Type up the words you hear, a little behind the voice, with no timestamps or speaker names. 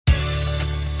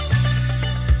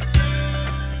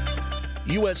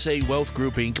USA Wealth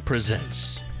Group Inc.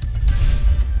 presents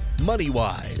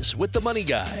MoneyWise with the Money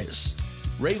Guys.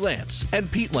 Ray Lance and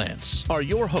Pete Lance are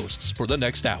your hosts for the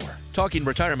next hour, talking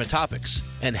retirement topics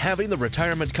and having the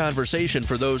retirement conversation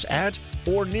for those at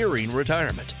or nearing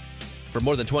retirement. For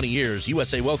more than 20 years,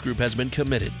 USA Wealth Group has been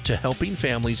committed to helping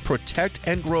families protect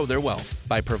and grow their wealth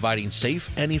by providing safe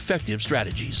and effective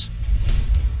strategies.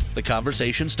 The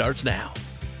conversation starts now.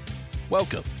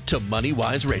 Welcome to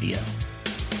MoneyWise Radio.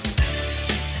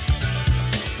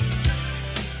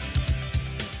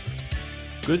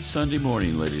 Good Sunday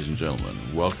morning, ladies and gentlemen.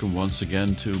 Welcome once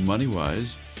again to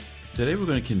MoneyWise. Today we're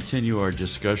going to continue our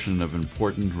discussion of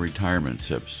important retirement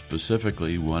tips,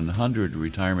 specifically 100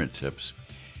 retirement tips.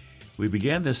 We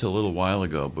began this a little while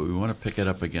ago, but we want to pick it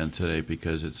up again today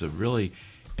because it's a really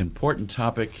important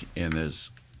topic and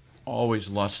there's always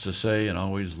lots to say and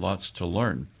always lots to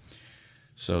learn.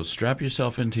 So strap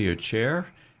yourself into your chair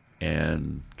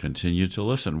and continue to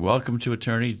listen. Welcome to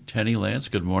Attorney Tenny Lance.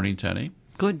 Good morning, Tenny.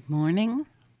 Good morning.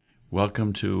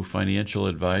 Welcome to Financial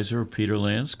Advisor Peter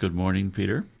Lance. Good morning,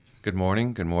 Peter. Good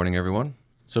morning. Good morning, everyone.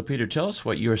 So, Peter, tell us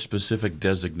what your specific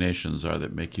designations are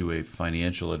that make you a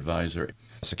financial advisor.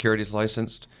 Securities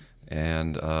licensed,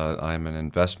 and I'm an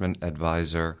investment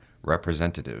advisor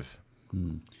representative.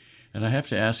 And I have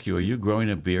to ask you, are you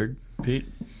growing a beard, Pete?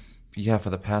 Yeah, for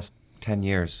the past 10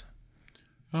 years.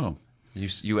 Oh.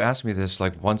 You ask me this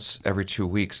like once every 2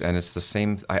 weeks, and it's the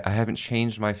same. I haven't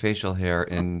changed my facial hair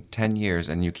in 10 years,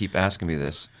 and you keep asking me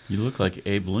this. You look like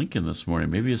Abe Lincoln this morning.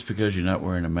 Maybe it's because you're not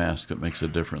wearing a mask that makes a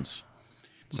difference.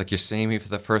 It's like you're seeing me for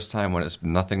the first time when it's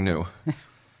nothing new.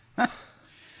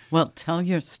 Well, tell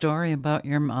your story about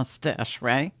your mustache,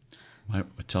 Ray.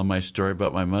 Tell my story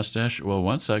about my mustache? Well,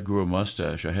 once I grew a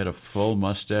mustache. I had a full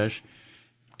mustache.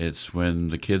 It's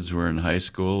when the kids were in high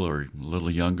school or a little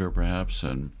younger, perhaps,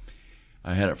 and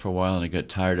I had it for a while and I got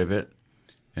tired of it.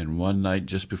 And one night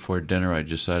just before dinner, I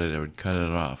decided I would cut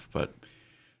it off. But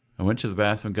I went to the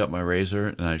bathroom, got my razor,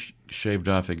 and I shaved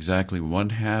off exactly one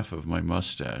half of my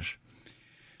mustache.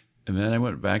 And then I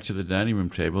went back to the dining room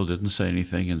table, didn't say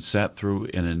anything, and sat through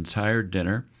an entire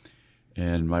dinner.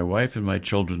 And my wife and my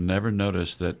children never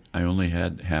noticed that I only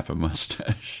had half a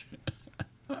mustache.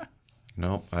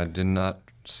 No, I did not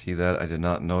see that. I did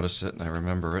not notice it, and I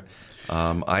remember it.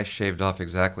 I shaved off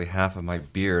exactly half of my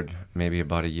beard maybe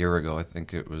about a year ago. I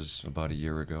think it was about a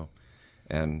year ago.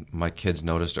 And my kids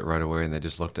noticed it right away, and they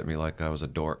just looked at me like I was a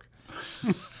dork.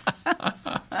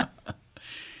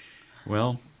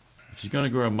 Well, if you're going to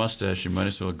grow a mustache, you might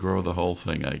as well grow the whole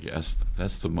thing, I guess.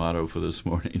 That's the motto for this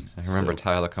morning. I remember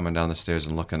Tyler coming down the stairs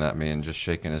and looking at me and just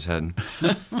shaking his head.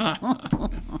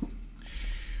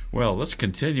 Well, let's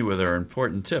continue with our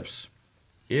important tips.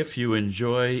 If you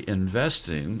enjoy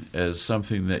investing as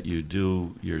something that you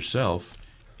do yourself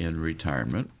in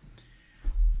retirement,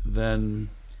 then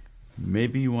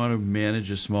maybe you want to manage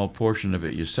a small portion of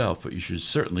it yourself, but you should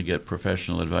certainly get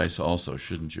professional advice also,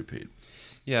 shouldn't you, Pete?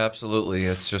 Yeah, absolutely.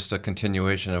 It's just a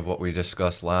continuation of what we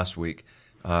discussed last week.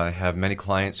 I have many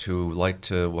clients who like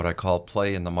to, what I call,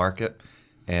 play in the market,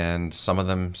 and some of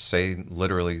them say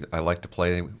literally, I like to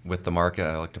play with the market,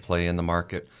 I like to play in the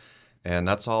market. And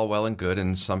that's all well and good,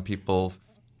 and some people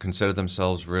consider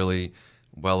themselves really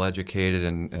well-educated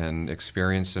and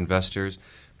experienced investors,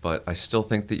 but I still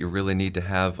think that you really need to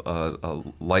have a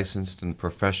licensed and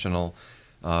professional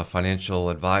financial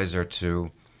advisor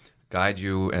to guide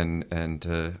you and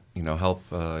to help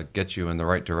get you in the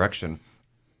right direction.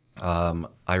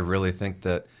 I really think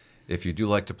that if you do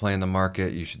like to play in the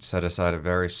market, you should set aside a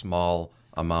very small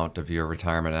amount of your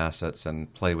retirement assets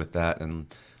and play with that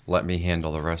and let me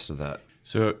handle the rest of that.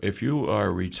 So if you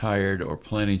are retired or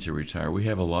planning to retire, we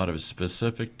have a lot of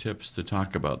specific tips to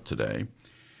talk about today.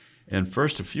 And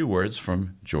first, a few words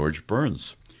from George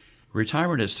Burns.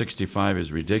 Retirement at 65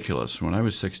 is ridiculous. When I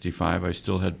was 65, I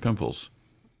still had pimples.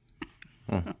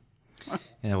 Yeah,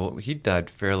 well, he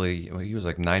died he was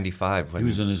like 95. He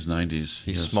was in his 90s.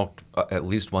 He smoked at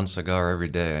least one cigar every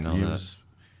day, I know that.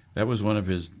 That was one of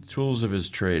his tools of his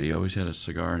trade. He always had a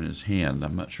cigar in his hand.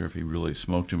 I'm not sure if he really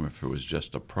smoked them or if it was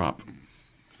just a prop.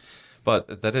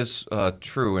 But that is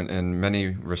true in many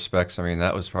respects. I mean,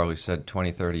 that was probably said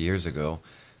 20, 30 years ago.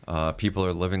 People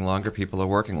are living longer, people are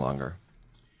working longer.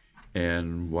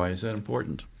 And why is that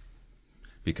important?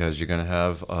 Because you're going to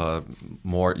have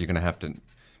you're going to have to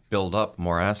build up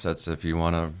more assets if you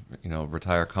want to,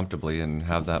 retire comfortably and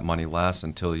have that money last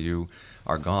until you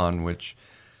are gone, which,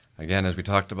 again, as we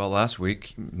talked about last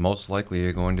week, most likely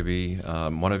you're going to be,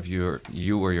 one of you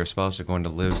or your spouse are going to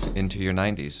live into your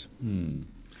 90s.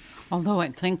 Although I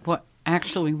think what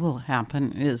actually will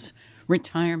happen is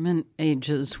retirement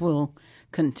ages will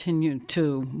continue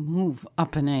to move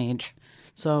up in age.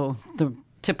 So the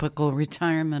typical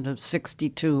retirement of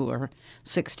 62 or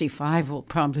 65 will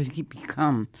probably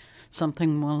become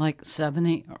something more like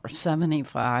 70 or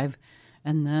 75.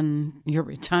 And then your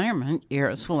retirement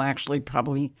years will actually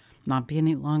probably not be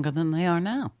any longer than they are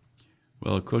now.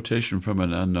 Well, a quotation from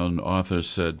an unknown author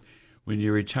said, "When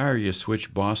you retire, you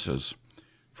switch bosses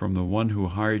from the one who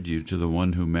hired you to the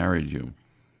one who married you."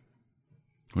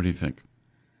 What do you think?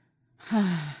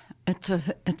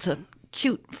 It's a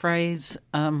cute phrase.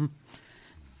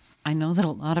 I know that a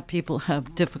lot of people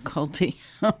have difficulty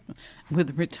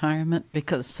with retirement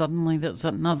because suddenly there's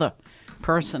another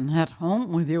person at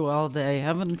home with you all day.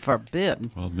 Heaven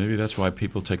forbid. Well, maybe that's why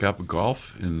people take up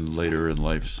golf later in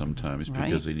life sometimes,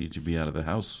 because Right. they need to be out of the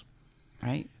house.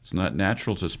 Right. It's not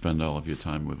natural to spend all of your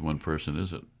time with one person,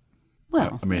 is it?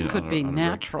 Well, I mean, it could on a- be on a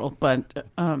natural, but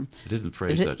I didn't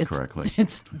phrase that correctly.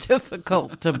 It's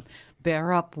difficult to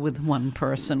bear up with one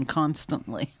person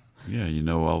constantly. Yeah, you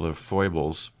know all the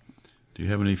foibles. Do you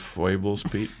have any foibles,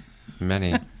 Pete?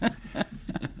 Many.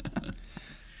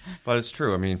 But it's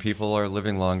true. I mean, people are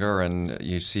living longer, and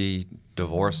you see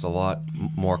divorce a lot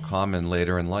more common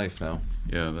later in life now.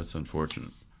 Yeah, that's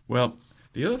unfortunate. Well,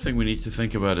 the other thing we need to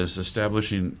think about is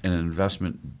establishing an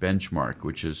investment benchmark,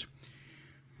 which is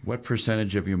what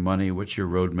percentage of your money, what's your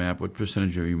roadmap, what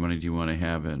percentage of your money do you want to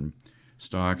have in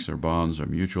stocks or bonds or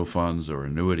mutual funds or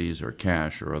annuities or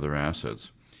cash or other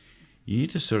assets. You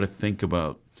need to sort of think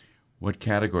about what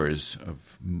categories of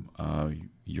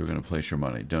you're going to place your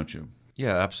money, don't you?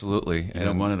 Yeah, absolutely. You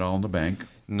don't want it all in the bank.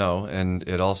 No, and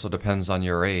it also depends on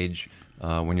your age.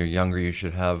 When you're younger, you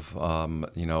should have,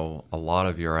 a lot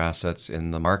of your assets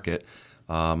in the market.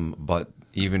 But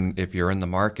even if you're in the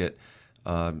market,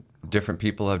 different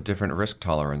people have different risk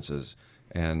tolerances.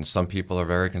 And some people are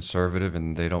very conservative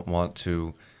and they don't want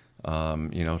to,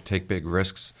 take big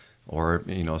risks. Or,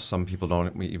 some people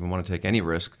don't even want to take any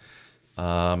risk.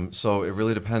 So it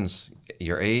really depends.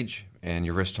 Your age and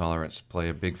your risk tolerance play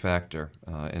a big factor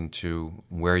into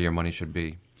where your money should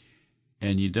be.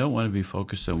 And you don't want to be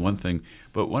focused on one thing.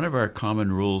 But one of our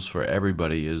common rules for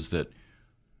everybody is that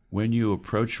when you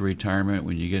approach retirement,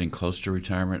 when you're getting close to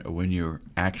retirement, or when you're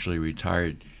actually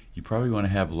retired, you probably want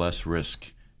to have less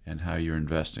risk in how you're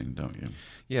investing, don't you?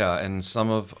 Yeah, and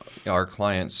some of our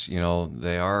clients,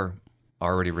 they are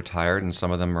already retired, and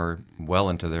some of them are well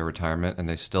into their retirement, and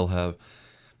they still have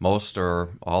most or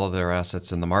all of their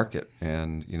assets in the market.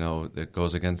 And, it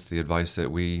goes against the advice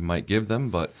that we might give them,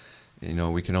 but,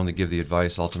 we can only give the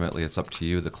advice. Ultimately, it's up to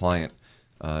you, the client,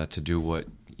 to do what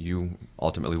you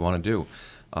ultimately want to do.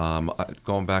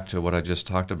 Going back to what I just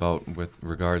talked about with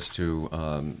regards to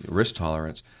risk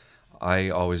tolerance,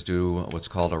 I always do what's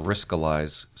called a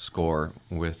Riskalyze score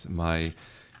with my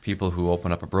people who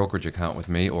open up a brokerage account with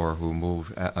me or who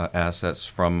move assets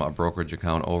from a brokerage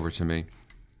account over to me.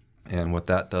 And what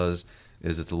that does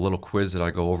is it's a little quiz that I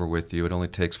go over with you. It only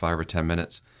takes 5 or 10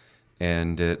 minutes.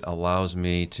 And it allows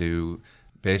me to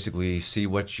basically see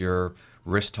what your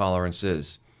risk tolerance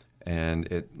is. And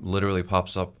it literally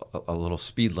pops up a little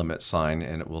speed limit sign,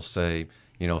 and it will say,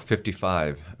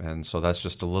 55. And so that's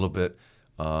just a little bit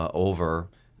over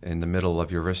in the middle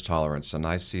of your risk tolerance. And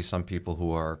I see some people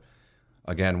who are,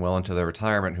 again, well into their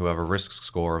retirement who have a risk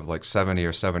score of like 70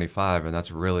 or 75, and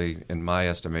that's really, in my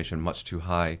estimation, much too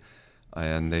high,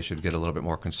 and they should get a little bit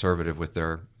more conservative with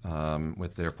their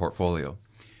portfolio.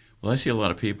 Well, I see a lot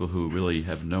of people who really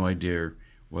have no idea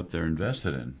what they're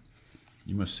invested in.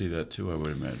 You must see that too, I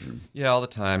would imagine. Yeah, all the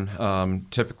time.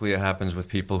 Typically, it happens with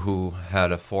people who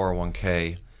had a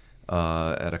 401k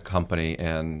at a company,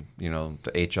 and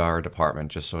the HR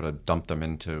department just sort of dumped them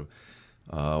into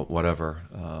whatever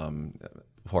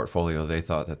portfolio they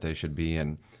thought that they should be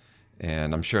in.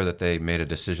 And I'm sure that they made a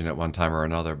decision at one time or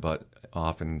another, but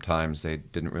oftentimes they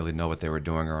didn't really know what they were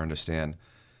doing or understand.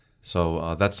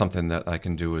 So that's something that I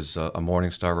can do is a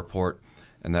Morningstar report,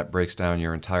 and that breaks down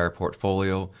your entire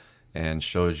portfolio and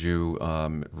shows you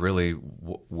really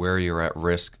where you're at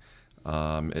risk.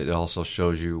 It also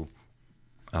shows you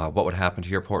what would happen to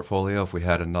your portfolio if we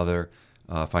had another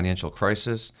financial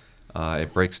crisis.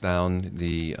 It breaks down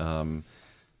the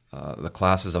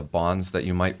classes of bonds that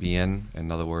you might be in. In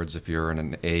other words, if you're in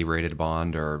an A-rated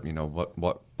bond, or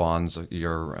what bonds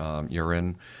you're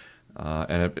in,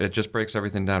 and it just breaks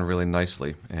everything down really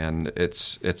nicely. And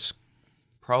it's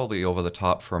probably over the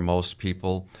top for most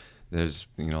people. There's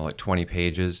like 20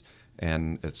 pages,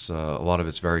 and it's a lot of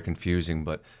it's very confusing.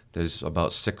 But there's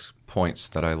about 6 points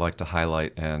that I like to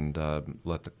highlight and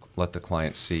let the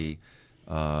client see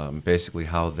basically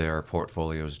how their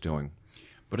portfolio is doing.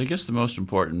 But I guess the most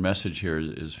important message here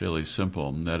is fairly simple,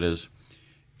 and that is,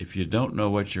 if you don't know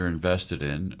what you're invested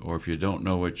in, or if you don't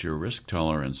know what your risk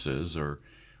tolerance is, or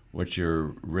what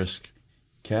your risk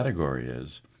category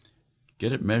is,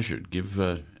 get it measured. Give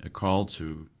a call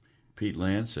to Pete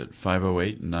Lance at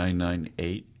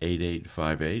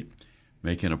 508-998-8858.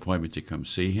 Make an appointment to come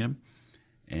see him,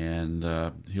 and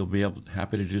he'll be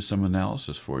happy to do some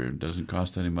analysis for you. It doesn't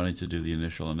cost any money to do the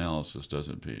initial analysis, does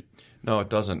it, Pete? No, it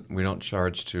doesn't. We don't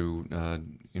charge to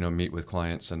meet with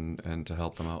clients and to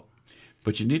help them out.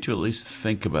 But you need to at least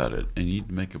think about it, and you need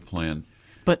to make a plan.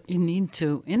 But you need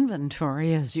to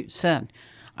inventory, as you said.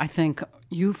 I think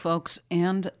you folks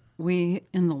and we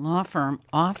in the law firm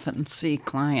often see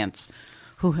clients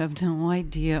who have no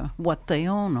idea what they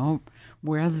own or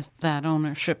where that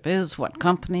ownership is, what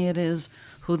company it is,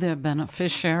 who their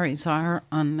beneficiaries are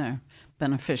on their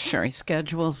beneficiary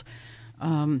schedules.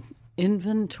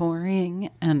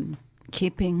 Inventorying and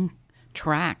keeping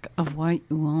track of what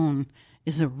you own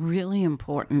is a really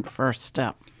important first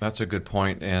step. That's a good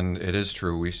point, and it is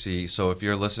true. We see, so if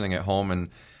you're listening at home and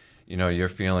you're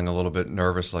feeling a little bit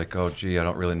nervous, like, oh, gee, I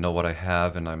don't really know what I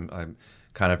have, and I'm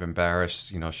kind of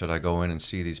embarrassed, should I go in and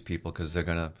see these people because they're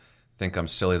going to think I'm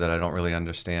silly that I don't really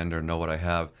understand or know what I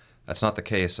have. That's not the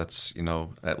case. That's,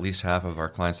 at least half of our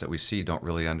clients that we see don't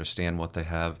really understand what they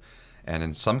have, and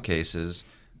in some cases,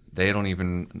 they don't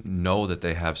even know that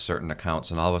they have certain accounts,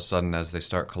 and all of a sudden, as they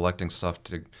start collecting stuff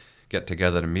to get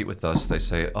together to meet with us, they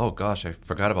say, oh gosh, I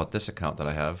forgot about this account that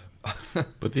I have.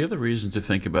 But the other reason to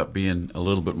think about being a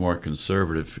little bit more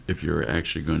conservative if you're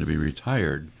actually going to be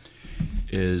retired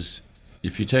is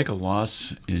if you take a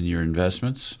loss in your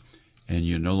investments and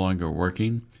you're no longer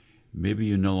working, maybe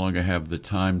you no longer have the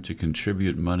time to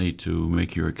contribute money to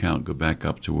make your account go back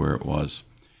up to where it was.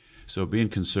 So being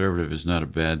conservative is not a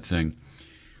bad thing.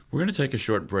 We're going to take a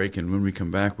short break, and when we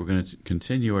come back, we're going to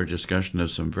continue our discussion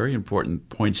of some very important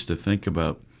points to think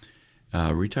about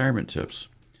retirement tips.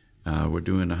 We're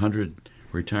doing 100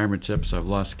 retirement tips. I've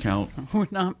lost count. We're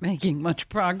not making much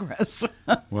progress.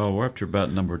 Well, we're up to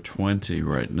about number 20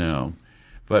 right now.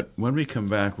 But when we come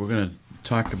back, we're going to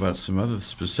talk about some other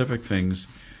specific things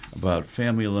about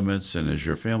family limits and is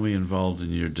your family involved in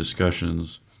your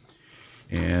discussions.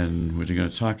 And we're going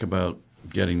to talk about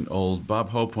getting old. Bob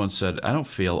Hope once said, I don't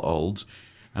feel old.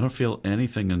 I don't feel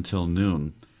anything until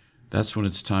noon. That's when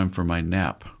it's time for my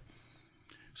nap.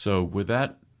 So with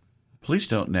that, please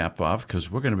don't nap off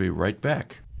because we're going to be right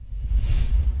back.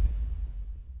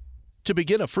 To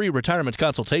begin a free retirement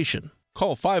consultation,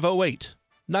 call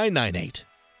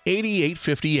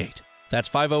 508-998-8858. That's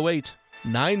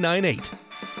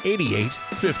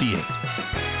 508-998-8858.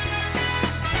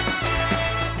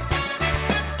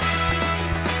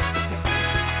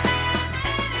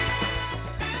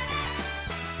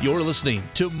 You're listening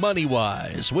to Money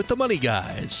Wise with the Money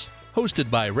Guys, hosted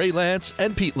by Ray Lance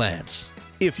and Pete Lance.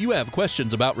 If you have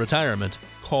questions about retirement,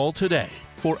 call today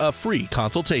for a free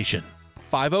consultation.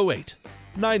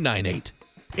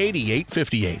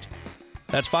 508-998-8858.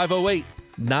 That's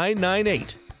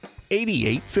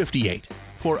 508-998-8858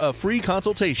 for a free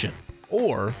consultation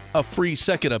or a free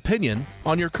second opinion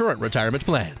on your current retirement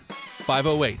plan.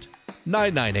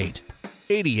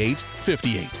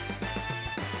 508-998-8858.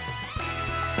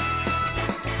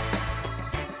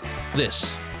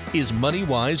 This is Money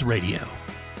Wise Radio.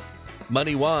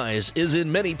 Money Wise is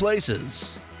in many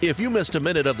places. If you missed a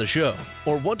minute of the show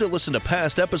or want to listen to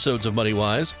past episodes of Money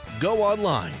Wise, go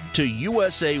online to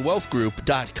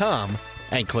usawealthgroup.com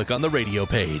and click on the radio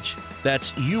page.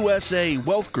 That's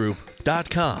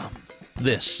usawealthgroup.com.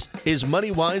 This is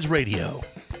Money Wise Radio.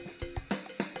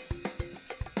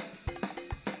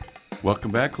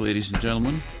 Welcome back, ladies and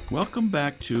gentlemen. Welcome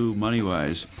back to Money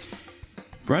Wise.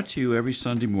 Brought to you every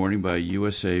Sunday morning by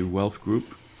USA Wealth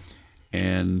Group.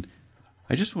 And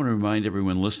I just want to remind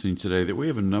everyone listening today that we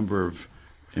have a number of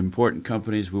important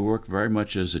companies. We work very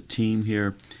much as a team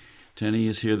here. Tenny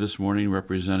is here this morning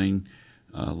representing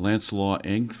Lance Law,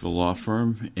 Inc., the law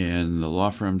firm. And the law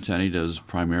firm Tenny does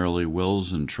primarily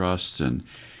wills and trusts and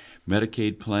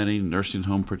Medicaid planning, nursing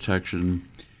home protection,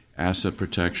 asset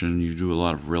protection. You do a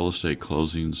lot of real estate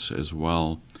closings as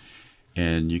well.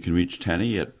 And you can reach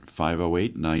Tenny at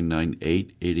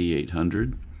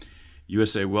 508-998-8800.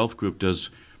 USA Wealth Group does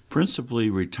principally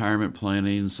retirement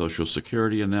planning, Social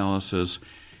Security analysis,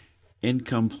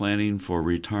 income planning for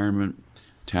retirement,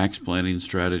 tax planning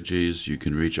strategies. You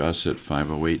can reach us at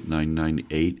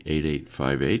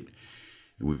 508-998-8858.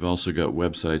 And we've also got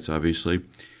websites, obviously.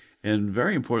 And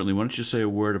very importantly, why don't you say a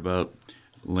word about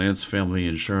Lance Family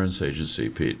Insurance Agency,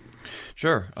 Pete?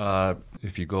 Sure.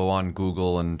 If you go on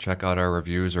Google and check out our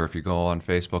reviews, or if you go on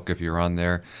Facebook, if you're on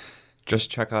there, just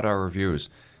check out our reviews,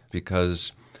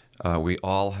 because we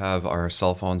all have our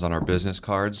cell phones on our business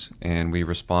cards, and we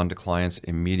respond to clients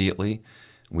immediately.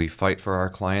 We fight for our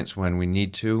clients when we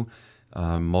need to.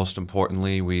 Most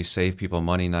importantly, we save people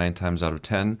money 9 times out of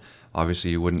 10.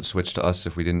 Obviously, you wouldn't switch to us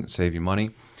if we didn't save you money.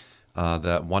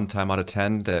 That 1 time out of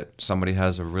 10 that somebody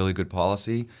has a really good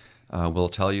policy, we'll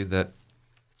tell you that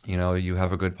you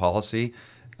have a good policy,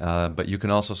 but you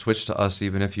can also switch to us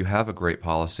even if you have a great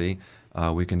policy.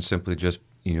 We can simply just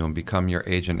become your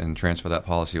agent and transfer that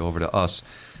policy over to us.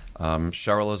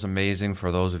 Cheryl is amazing.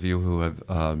 For those of you who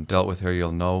have dealt with her,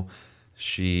 you'll know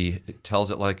she tells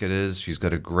it like it is. She's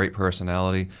got a great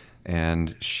personality,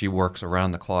 and she works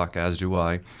around the clock, as do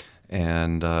I.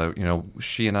 And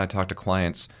she and I talk to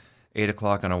clients 8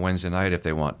 o'clock on a Wednesday night if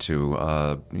they want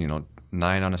to.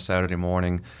 9 on a Saturday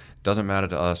morning. Doesn't matter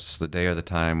to us the day or the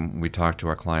time. We talk to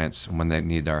our clients when they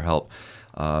need our help.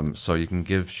 So you can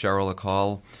give Cheryl a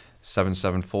call,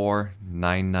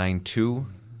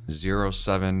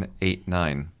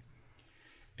 774-992-0789.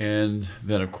 And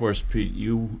then, of course, Pete,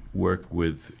 you work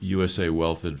with USA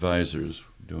Wealth Advisors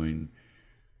doing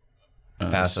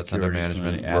assets under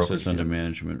management, assets under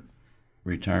management,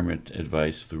 retirement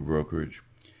advice through brokerage.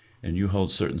 And you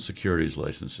hold certain securities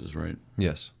licenses, right?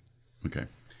 Yes. Okay.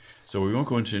 So we won't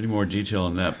go into any more detail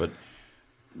on that, but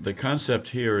the concept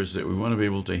here is that we want to be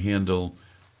able to handle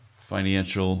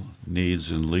financial needs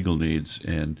and legal needs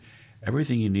and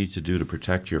everything you need to do to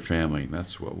protect your family.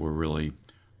 That's what we're really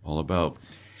all about.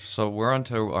 So we're on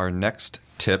to our next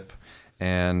tip,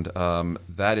 and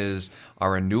that is,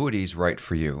 are annuities right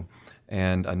for you?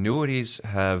 And annuities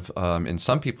have, in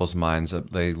some people's minds,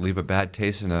 they leave a bad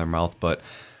taste in their mouth, but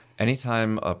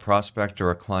anytime a prospect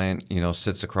or a client,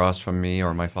 sits across from me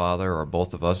or my father or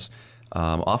both of us,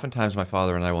 oftentimes my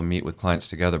father and I will meet with clients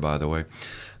together, by the way.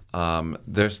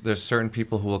 There's certain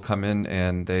people who will come in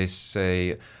and they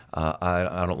say,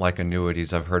 I don't like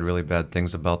annuities. I've heard really bad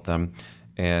things about them.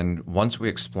 And once we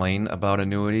explain about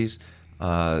annuities,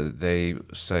 they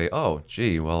say, oh,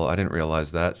 gee, well, I didn't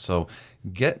realize that. So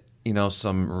get,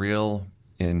 some real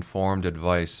informed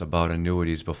advice about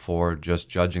annuities before just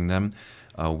judging them.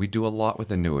 We do a lot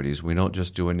with annuities. We don't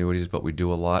just do annuities, but we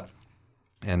do a lot.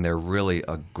 And they're really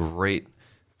a great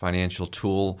financial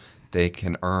tool. They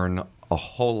can earn a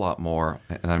whole lot more,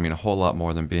 and I mean a whole lot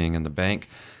more than being in the bank.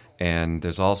 And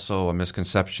there's also a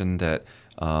misconception that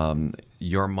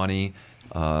your money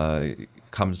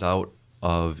comes out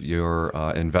of your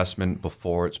investment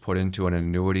before it's put into an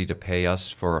annuity to pay us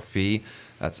for a fee.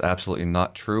 That's absolutely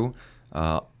not true.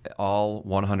 All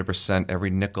 100%,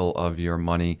 every nickel of your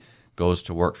money goes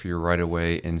to work for you right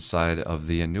away inside of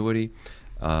the annuity.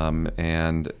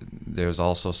 And there's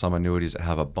also some annuities that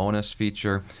have a bonus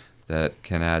feature that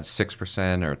can add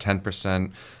 6% or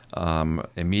 10%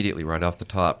 immediately right off the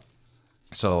top.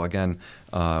 So again,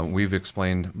 we've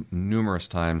explained numerous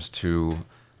times to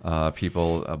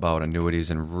people about annuities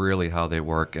and really how they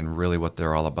work and really what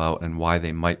they're all about and why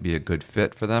they might be a good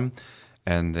fit for them.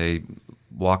 And they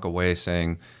walk away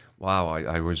saying, wow,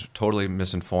 I was totally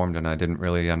misinformed and I didn't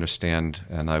really understand,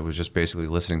 and I was just basically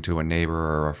listening to a neighbor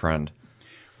or a friend.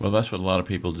 Well, that's what a lot of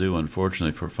people do,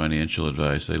 unfortunately, for financial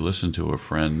advice. They listen to a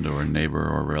friend or a neighbor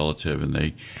or a relative, and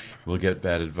they will get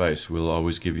bad advice. We'll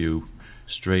always give you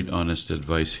straight, honest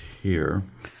advice here.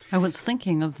 I was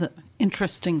thinking of the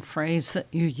interesting phrase that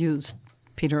you used,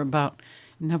 Peter, about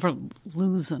never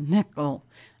lose a nickel.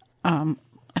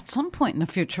 At some point in the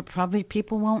future, probably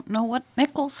people won't know what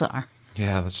nickels are.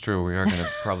 Yeah, that's true. We are going to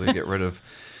probably get rid of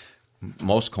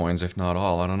most coins, if not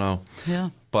all. I don't know. Yeah.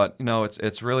 But,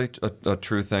 it's really a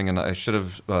true thing, and I should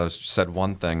have said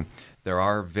one thing. There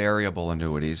are variable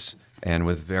annuities, and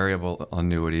with variable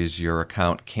annuities, your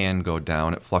account can go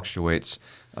down. It fluctuates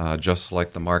just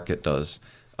like the market does.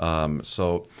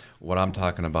 So what I'm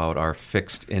talking about are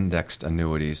fixed indexed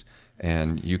annuities,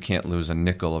 and you can't lose a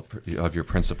nickel of your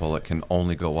principal. It can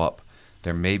only go up.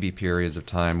 There may be periods of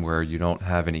time where you don't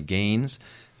have any gains,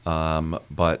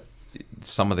 but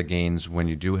some of the gains, when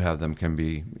you do have them, can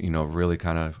be, really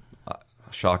kind of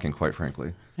shocking, quite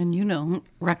frankly. And you don't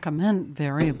recommend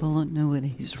variable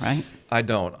annuities, right? I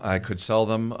don't. I could sell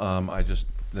them.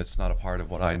 That's not a part of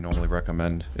what I normally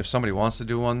recommend. If somebody wants to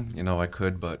do one, I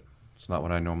could, but it's not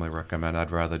what I normally recommend.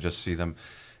 I'd rather just see them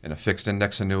in a fixed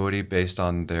index annuity based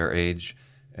on their age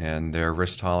and their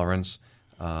risk tolerance,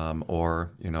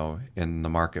 or, in the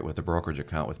market with a brokerage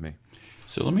account with me.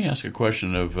 So let me ask a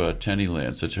question of Attorney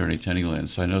Tenny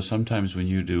Lance. I know sometimes when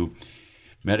you do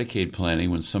Medicaid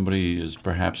planning, when somebody is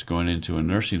perhaps going into a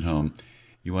nursing home,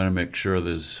 you want to make sure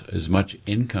there's as much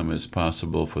income as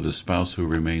possible for the spouse who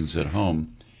remains at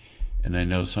home. And I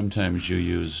know sometimes you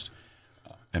used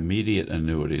immediate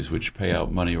annuities, which pay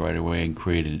out money right away and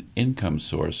create an income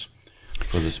source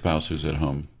for the spouse who's at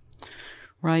home.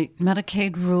 Right.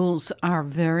 Medicaid rules are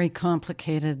very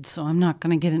complicated, so I'm not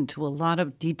going to get into a lot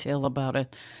of detail about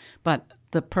it. But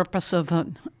the purpose of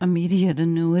an immediate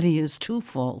annuity is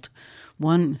twofold.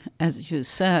 One, as you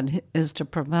said, is to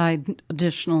provide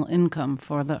additional income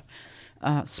for the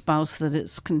spouse that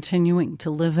is continuing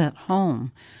to live at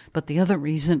home. But the other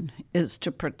reason is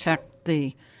to protect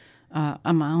the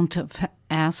amount of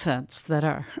assets that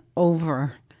are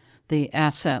over the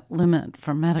asset limit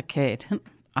for Medicaid.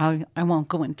 I won't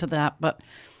go into that, but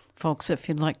folks, if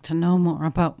you'd like to know more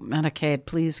about Medicaid,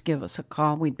 please give us a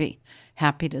call. We'd be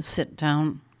happy to sit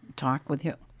down and talk with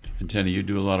you. And Tenny, you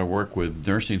do a lot of work with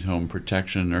nursing home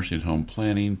protection, nursing home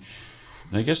planning.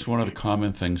 And I guess one of the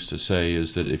common things to say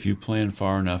is that if you plan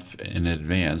far enough in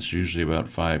advance, usually about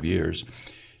 5 years,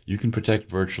 you can protect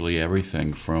virtually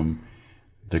everything from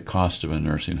the cost of a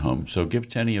nursing home. So give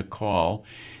Tenny a call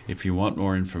if you want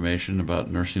more information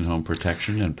about nursing home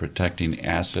protection and protecting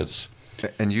assets.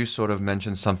 And you sort of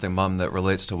mentioned something, Mom, that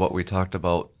relates to what we talked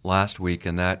about last week,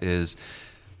 and that is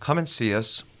come and see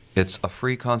us. It's a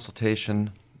free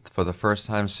consultation for the first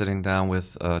time sitting down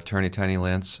with Attorney Tenny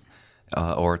Lance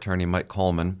or Attorney Mike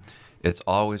Coleman. It's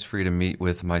always free to meet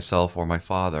with myself or my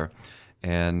father.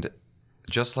 And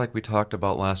just like we talked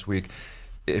about last week,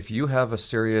 if you have a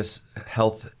serious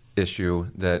health issue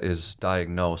that is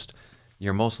diagnosed,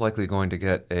 you're most likely going to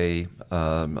get a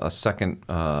second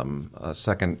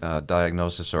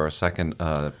diagnosis or a second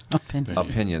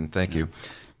opinion. Thank you.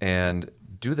 And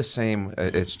do the same.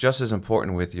 It's just as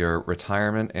important with your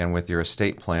retirement and with your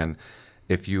estate plan.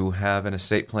 If you have an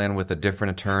estate plan with a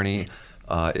different attorney,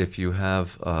 if you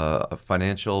have a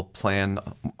financial plan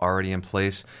already in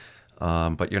place,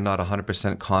 but you're not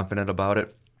 100% confident about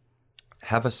it,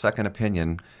 have a second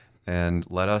opinion and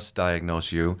let us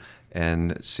diagnose you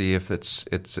and see if it's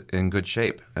in good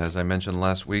shape. As I mentioned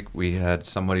last week, we had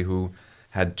somebody who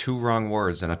had 2 wrong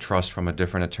words in a trust from a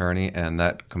different attorney, and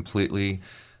that completely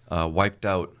wiped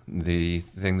out the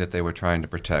thing that they were trying to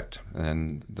protect,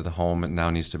 and the home now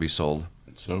needs to be sold.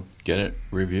 So get it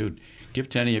reviewed. Give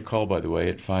Tenny a call, by the way,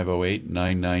 at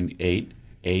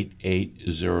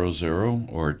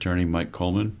 508-998-8800 or Attorney Mike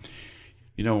Coleman.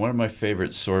 You know, one of my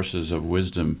favorite sources of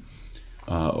wisdom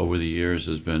over the years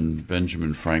has been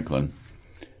Benjamin Franklin.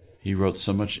 He wrote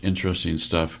so much interesting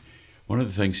stuff. One of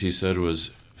the things he said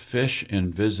was, fish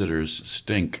and visitors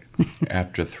stink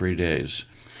after 3 days.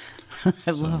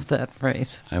 I love that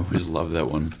phrase. I always love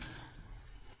that one.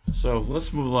 So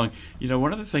let's move along. You know,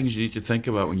 one of the things you need to think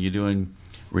about when you're doing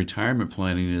retirement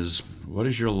planning is, what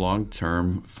is your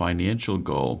long-term financial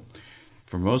goal?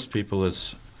 For most people,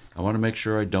 it's, I want to make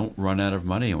sure I don't run out of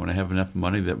money. I want to have enough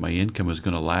money that my income is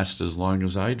going to last as long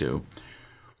as I do.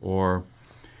 Or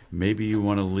maybe you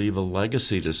want to leave a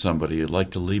legacy to somebody. You'd like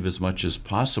to leave as much as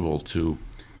possible to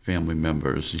family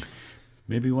members.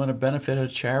 Maybe you want to benefit a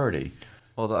charity.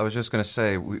 Well, I was just going to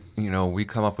say, we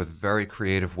come up with very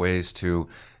creative ways to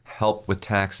help with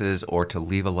taxes or to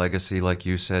leave a legacy, like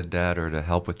you said, Dad, or to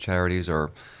help with charities,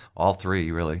 or all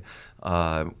three, really.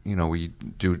 We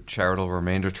do charitable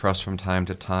remainder trusts from time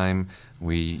to time.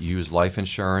 We use life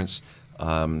insurance.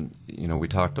 We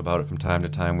talked about it from time to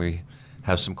time. We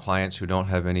have some clients who don't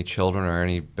have any children or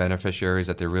any beneficiaries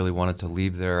that they really wanted to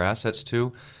leave their assets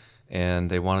to, and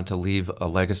they wanted to leave a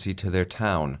legacy to their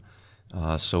town.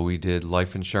 So we did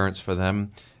life insurance for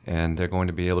them, and they're going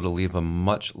to be able to leave a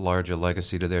much larger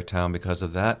legacy to their town because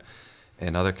of that.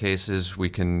 In other cases, we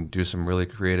can do some really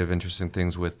creative, interesting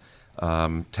things with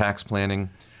tax planning,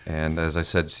 and as I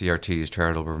said, CRTs,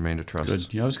 charitable remainder trusts.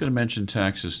 Good. I was going to mention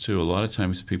taxes too. A lot of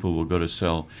times people will go to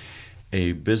sell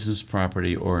a business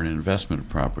property or an investment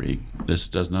property. This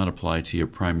does not apply to your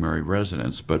primary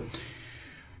residence, but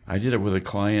I did it with a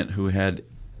client who had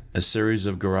a series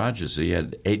of garages. He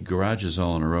had 8 garages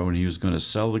all in a row, and he was going to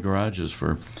sell the garages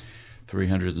for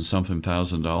 $300,000 and something,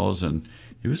 and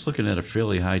he was looking at a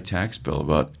fairly high tax bill,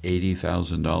 about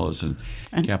 $80,000 in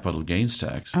capital gains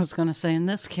tax. I was going to say, in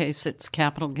this case, it's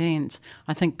capital gains.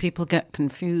 I think people get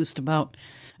confused about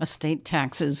estate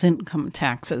taxes, income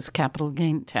taxes, capital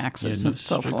gain taxes, and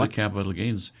so strictly forth. Capital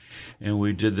gains. And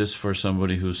we did this for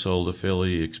somebody who sold a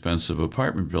fairly expensive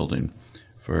apartment building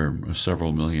for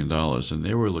several $1 million, and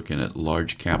they were looking at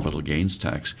large capital gains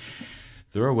tax.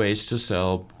 There are ways to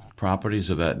sell properties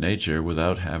of that nature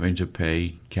without having to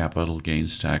pay capital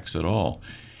gains tax at all.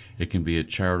 It can be a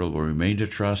charitable remainder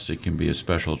trust. It can be a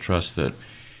special trust that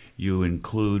you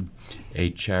include a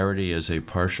charity as a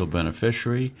partial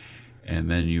beneficiary, and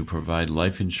then you provide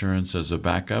life insurance as a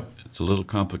backup. It's a little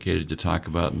complicated to talk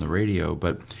about in the radio,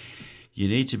 but you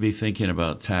need to be thinking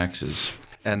about taxes.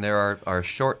 And there are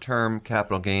short-term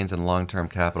capital gains and long-term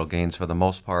capital gains. For the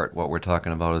most part, what we're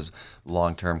talking about is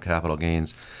long-term capital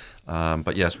gains.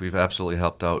 But yes, we've absolutely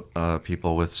helped out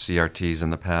people with CRTs in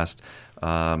the past.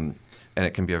 And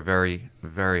it can be a very,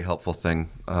 very helpful thing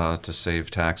to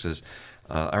save taxes.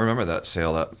 I remember that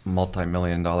sale, that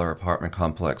multi-million-dollar apartment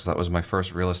complex. That was my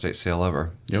first real estate sale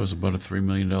ever. Yeah, it was about a $3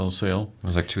 million sale. It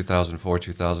was like 2004,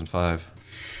 2005.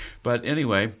 But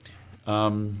anyway,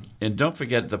 and don't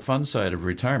forget the fun side of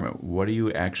retirement. What do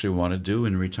you actually want to do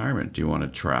in retirement? Do you want to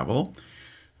travel?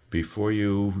 Before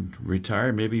you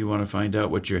retire, maybe you want to find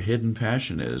out what your hidden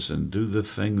passion is and do the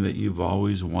thing that you've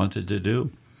always wanted to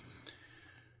do.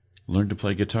 Learn to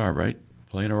play guitar, right?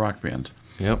 Play in a rock band.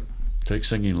 Yep. Take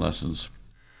singing lessons.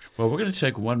 Well, we're going to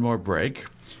take one more break.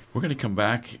 We're going to come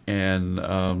back,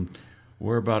 and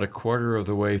we're about a quarter of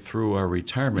the way through our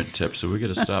retirement tips, so we've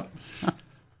got to stop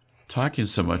talking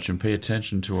so much and pay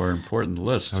attention to our important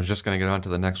list. I was just going to get on to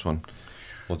the next one.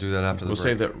 We'll do that after the break. We'll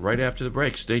save that right after the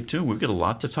break. Stay tuned. We've got a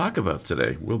lot to talk about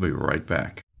today. We'll be right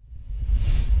back.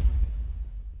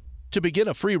 To begin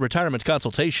a free retirement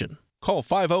consultation, call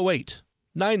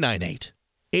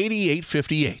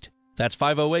 508-998-8858. That's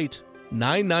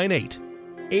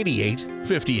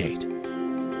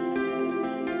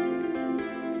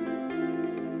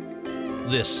 508-998-8858.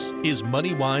 This is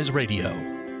MoneyWise Radio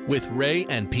with Ray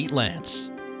and Pete Lance,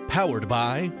 powered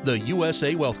by the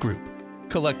USA Wealth Group.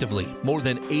 Collectively, more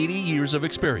than 80 years of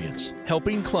experience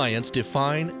helping clients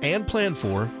define and plan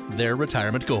for their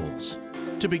retirement goals.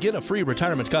 To begin a free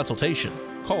retirement consultation,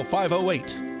 call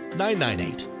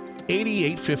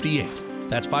 508-998-8858.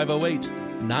 That's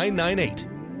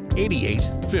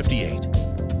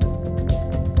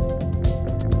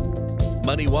 508-998-8858.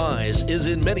 MoneyWise is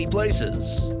in many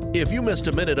places. If you missed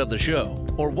a minute of the show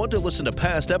or want to listen to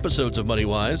past episodes of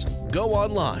MoneyWise, go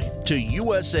online to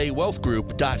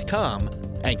usawealthgroup.com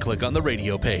and click on the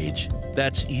radio page.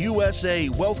 That's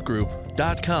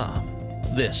usawealthgroup.com.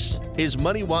 This is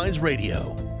MoneyWise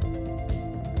Radio.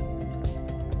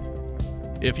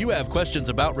 If you have questions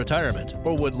about retirement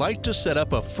or would like to set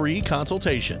up a free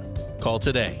consultation, call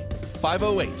today,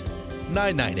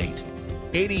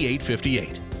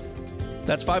 508-998-8858.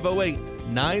 That's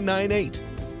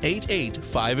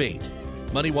 508-998-8858.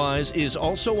 MoneyWise is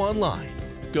also online.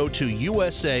 Go to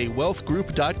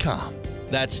usawealthgroup.com.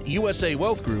 That's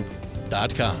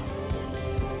usawealthgroup.com.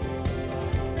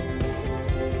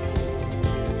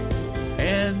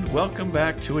 And welcome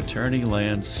back to Attorney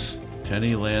Lance.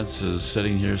 Tenny Lance is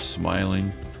sitting here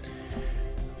smiling.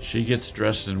 She gets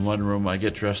dressed in one room, I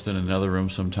get dressed in another room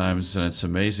sometimes, and it's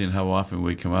amazing how often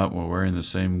we come out and we're wearing the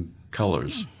same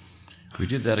colors. We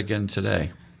did that again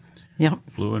today. Yep.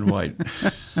 Blue and white.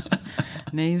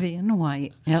 Navy and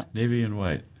white. Yep. Navy and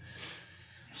white.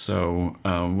 So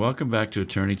welcome back to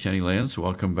Attorney Tenny Lance.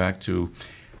 Welcome back to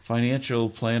financial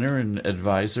planner and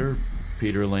advisor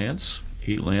Peter Lance,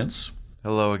 Pete Lance.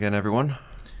 Hello again, everyone.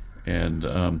 And,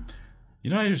 I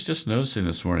was just noticing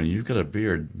this morning, you've got a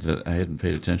beard that I hadn't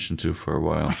paid attention to for a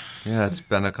while. Yeah, it's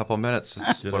been a couple minutes.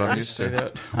 It's Did what I I'm used say to.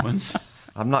 that once?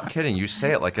 I'm not kidding. You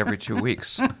say it like every 2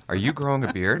 weeks. Are you growing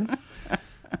a beard?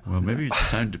 Well, maybe it's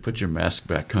time to put your mask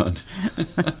back on.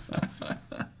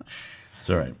 It's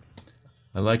all right.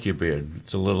 I like your beard.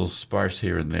 It's a little sparse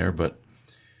here and there, but,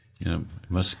 it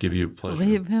must give you pleasure.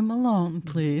 Leave him alone,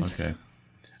 please. Okay.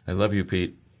 I love you,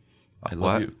 Pete. I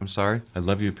love What? you. I'm sorry? I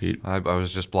love you, Pete. I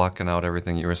was just blocking out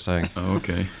everything you were saying. Oh,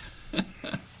 okay.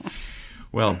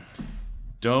 Well,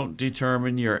 don't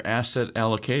determine your asset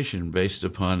allocation based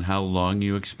upon how long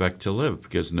you expect to live,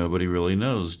 because nobody really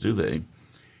knows, do they?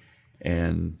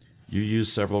 And you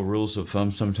use several rules of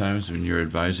thumb sometimes when you're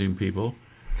advising people.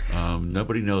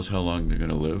 Nobody knows how long they're going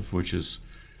to live, which is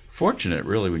fortunate,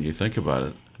 really, when you think about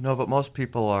it. No, but most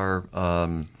people are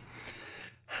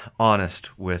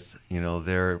honest with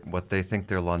what they think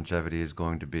their longevity is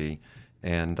going to be,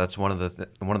 and that's one of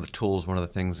the tools, one of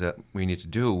the things that we need to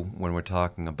do when we're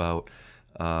talking about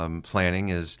planning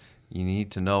is you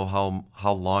need to know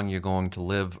how long you're going to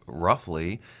live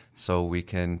roughly, so we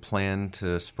can plan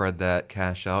to spread that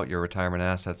cash out, your retirement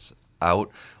assets out,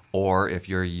 or if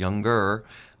you're younger,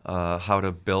 how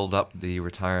to build up the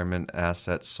retirement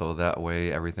assets so that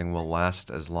way everything will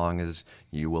last as long as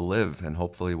you will live, and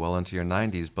hopefully well into your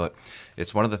 90s. But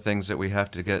it's one of the things that we have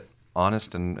to get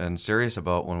honest and serious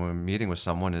about when we're meeting with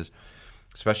someone, is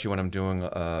especially when I'm doing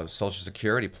Social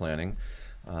Security planning.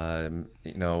 I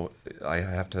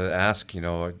have to ask,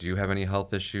 do you have any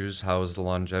health issues? How is the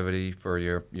longevity for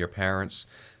your parents?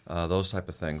 Those type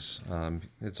of things.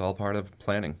 It's all part of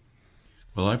planning.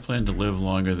 Well, I plan to live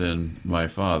longer than my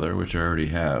father, which I already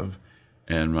have,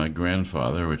 and my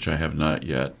grandfather, which I have not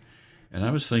yet. And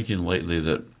I was thinking lately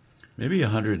that maybe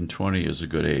 120 is a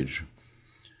good age.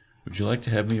 Would you like to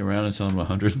have me around until I'm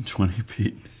 120,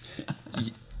 Pete?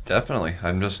 Definitely.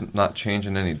 I'm just not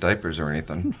changing any diapers or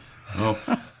anything. Oh,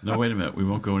 no, wait a minute. We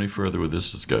won't go any further with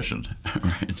this discussion. All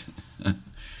right.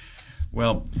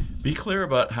 Well, be clear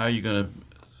about how you're going to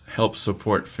help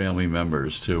support family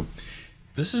members, too.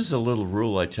 This is a little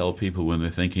rule I tell people when they're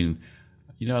thinking,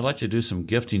 I'd like to do some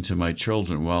gifting to my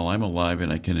children while I'm alive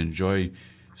and I can enjoy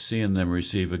seeing them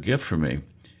receive a gift from me.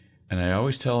 And I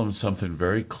always tell them something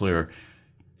very clear.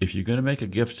 If you're going to make a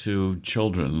gift to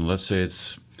children, let's say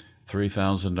it's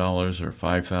 $3,000 or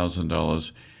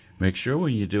 $5,000, make sure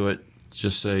when you do it,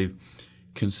 just say,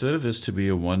 consider this to be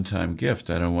a one-time gift.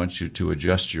 I don't want you to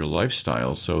adjust your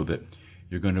lifestyle so that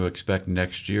you're going to expect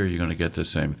next year you're going to get the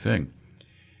same thing.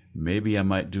 Maybe I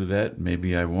might do that,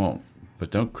 maybe I won't. But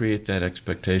don't create that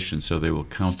expectation so they will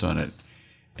count on it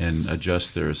and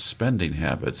adjust their spending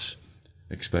habits,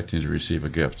 expecting to receive a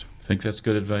gift. Think that's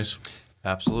good advice?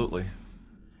 Absolutely.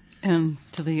 And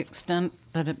to the extent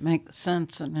that it makes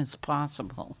sense and is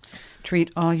possible,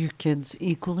 treat all your kids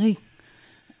equally.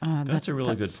 That's a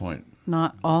really good point.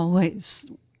 Not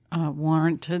always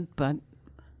warranted, but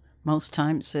most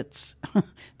times it's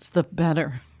the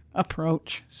better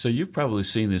approach. So you've probably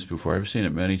seen this before. I've seen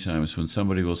it many times when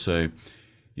somebody will say,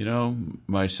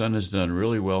 my son has done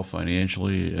really well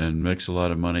financially and makes a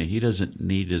lot of money. He doesn't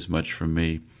need as much from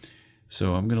me.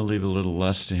 So I'm going to leave a little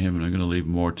less to him and I'm going to leave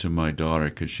more to my daughter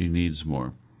because she needs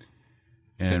more.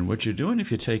 And what you're doing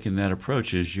if you're taking that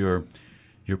approach is you're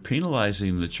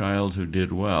penalizing the child who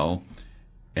did well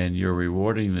and you're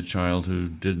rewarding the child who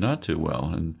did not do well.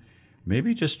 And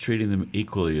maybe just treating them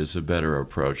equally is a better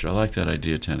approach. I like that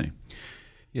idea, Tenny.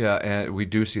 Yeah, and we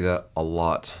do see that a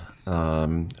lot,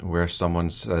 where someone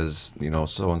says,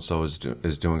 so-and-so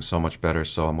is doing so much better,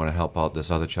 so I'm going to help out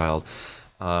this other child.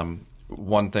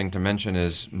 One thing to mention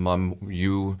is, Mom,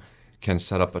 you can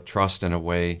set up a trust in a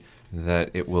way that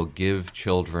it will give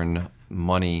children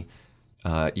money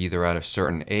either at a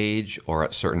certain age or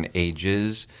at certain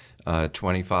ages.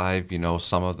 25,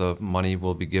 some of the money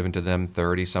will be given to them.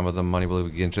 30, some of the money will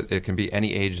be given to. It can be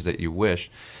any age that you wish.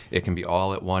 It can be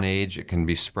all at one age. It can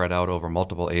be spread out over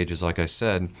multiple ages, like I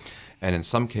said. And in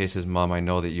some cases, Mom, I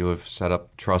know that you have set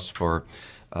up trusts for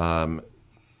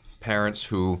parents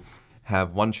who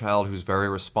have one child who's very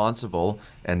responsible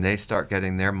and they start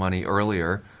getting their money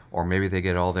earlier, or maybe they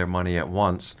get all their money at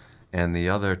once, and the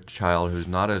other child who's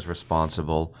not as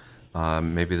responsible,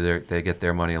 maybe they get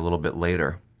their money a little bit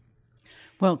later.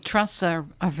 Well, trusts are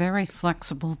very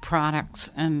flexible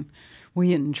products, and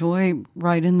we enjoy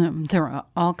writing them. There are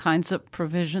all kinds of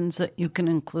provisions that you can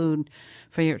include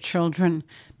for your children.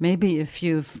 Maybe if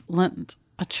you've lent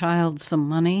a child some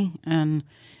money and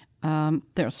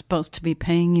they're supposed to be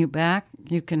paying you back,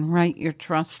 you can write your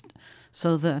trust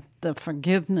so that the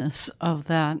forgiveness of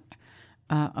that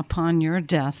upon your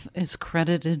death is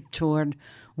credited toward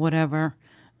whatever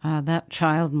that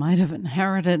child might have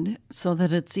inherited, so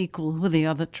that it's equal with the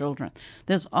other children.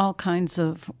 There's all kinds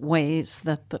of ways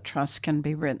that the trust can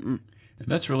be written. And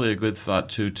that's really a good thought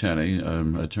too, Tenny,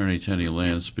 Attorney Tenny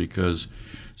Lance, because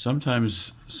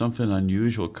sometimes something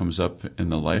unusual comes up in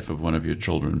the life of one of your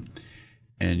children,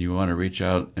 and you want to reach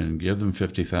out and give them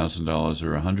 $50,000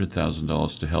 or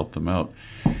 $100,000 to help them out.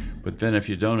 But then if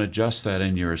you don't adjust that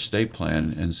in your estate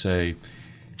plan and say,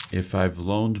 if I've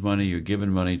loaned money or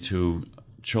given money to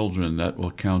children, that will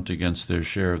count against their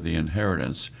share of the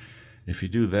inheritance. If you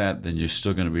do that, then you're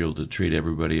still going to be able to treat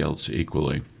everybody else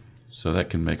equally. So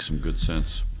that can make some good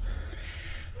sense.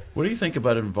 What do you think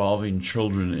about involving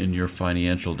children in your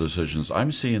financial decisions?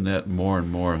 I'm seeing that more and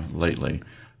more lately.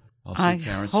 I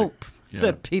hope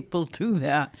that people do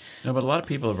that. No, but a lot of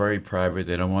people are very private.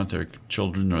 They don't want their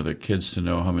children or their kids to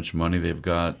know how much money they've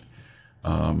got.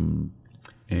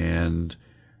 And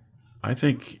I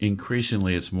think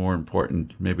increasingly it's more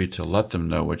important maybe to let them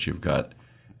know what you've got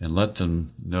and let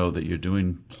them know that you're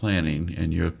doing planning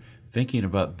and you're thinking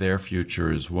about their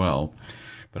future as well.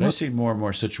 But I see more and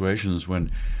more situations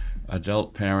when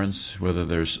adult parents, whether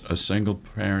there's a single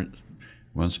parent,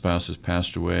 one spouse has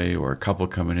passed away, or a couple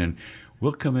coming in,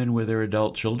 will come in with their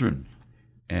adult children.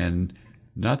 And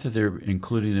not that they're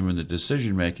including them in the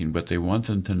decision making, but they want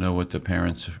them to know what the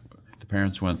parents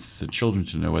want the children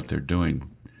to know what they're doing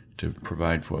to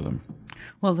provide for them.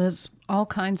 Well, there's all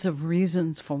kinds of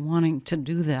reasons for wanting to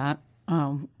do that.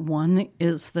 One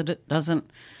is that it doesn't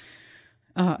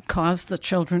cause the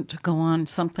children to go on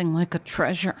something like a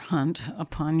treasure hunt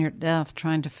upon your death,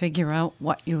 trying to figure out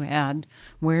what you had,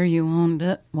 where you owned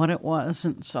it, what it was,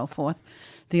 and so forth.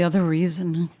 The other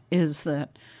reason is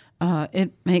that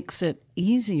it makes it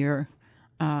easier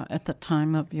at the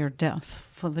time of your death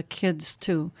for the kids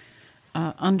to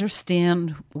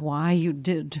understand why you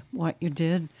did what you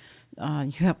did.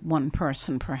 You have one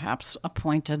person perhaps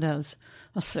appointed as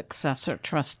a successor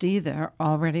trustee. They're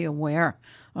already aware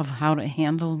of how to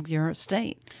handle your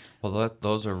estate. Well,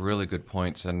 those are really good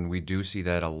points, and we do see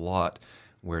that a lot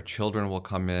where children will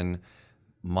come in.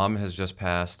 Mom has just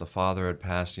passed, the father had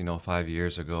passed, 5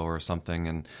 years ago or something,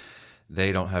 and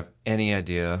they don't have any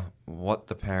idea what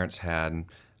the parents had,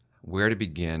 where to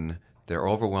begin. They're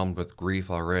overwhelmed with grief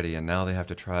already, and now they have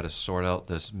to try to sort out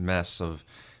this mess of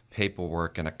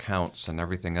paperwork and accounts and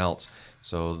everything else.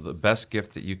 So the best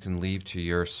gift that you can leave to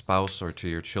your spouse or to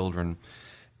your children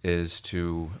is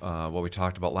to, what we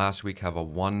talked about last week, have a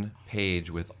one page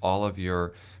with all of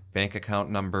your bank account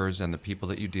numbers and the people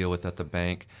that you deal with at the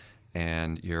bank,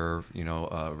 and your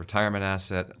retirement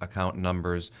asset account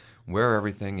numbers, where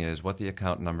everything is, what the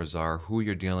account numbers are, who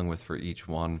you're dealing with for each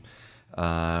one.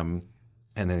 And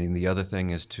then the other thing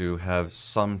is to have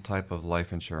some type of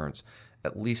life insurance,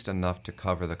 at least enough to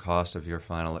cover the cost of your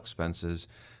final expenses.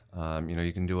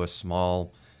 You can do a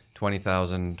small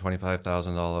 $20,000,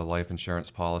 $25,000 life insurance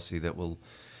policy that will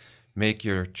make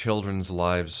your children's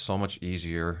lives so much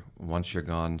easier once you're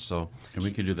gone. And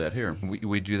we can do that here.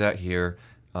 We do that here.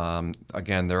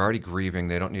 Again, they're already grieving.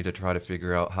 They don't need to try to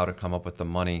figure out how to come up with the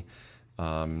money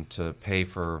to pay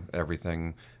for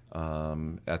everything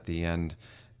at the end.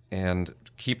 And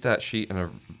keep that sheet in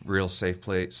a real safe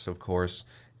place, of course.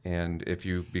 And if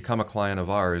you become a client of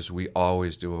ours, we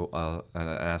always do an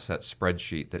asset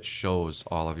spreadsheet that shows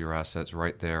all of your assets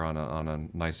right there on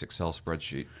a nice Excel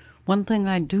spreadsheet. One thing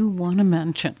I do want to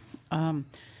mention,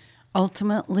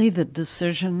 ultimately the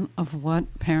decision of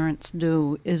what parents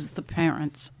do is the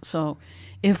parents'. So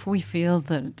if we feel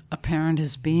that a parent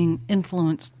is being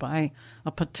influenced by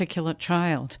a particular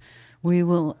child, we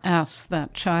will ask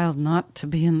that child not to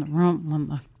be in the room when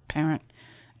the parent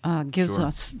gives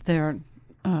us their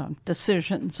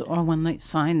decisions or when they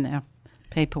sign their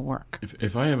paperwork.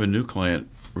 If I have a new client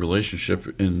relationship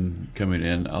coming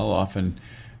in,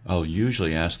 I'll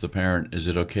usually ask the parent, is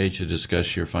it okay to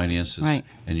discuss your finances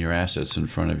and your assets in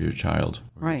front of your child?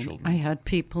 Right. Children? I had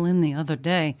people in the other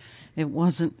day. It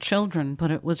wasn't children,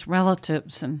 but it was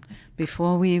relatives. And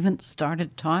before we even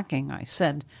started talking, I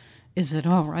said, is it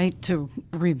all right to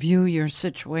review your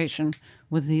situation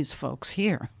with these folks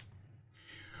here?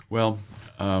 Well,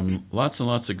 lots and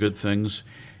lots of good things.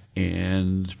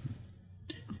 And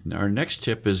our next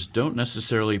tip is don't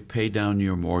necessarily pay down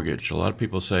your mortgage. A lot of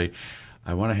people say,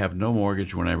 I want to have no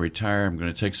mortgage when I retire. I'm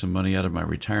going to take some money out of my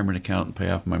retirement account and pay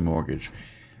off my mortgage.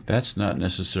 That's not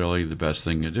necessarily the best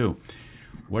thing to do.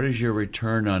 What is your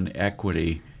return on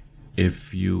equity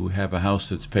if you have a house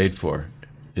that's paid for?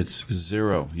 It's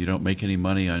zero. You don't make any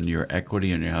money on your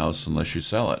equity in your house unless you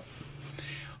sell it.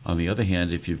 On the other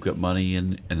hand, if you've got money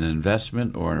in an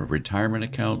investment or in a retirement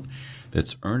account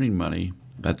that's earning money,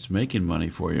 that's making money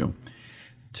for you.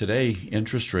 Today,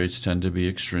 interest rates tend to be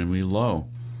extremely low.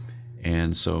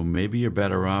 And so maybe you're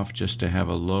better off just to have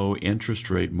a low interest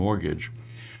rate mortgage.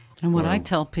 And what I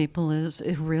tell people is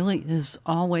it really is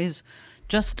always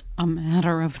just a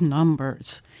matter of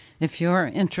numbers. If your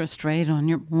interest rate on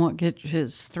your mortgage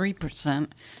is 3%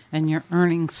 and you're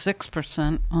earning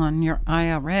 6% on your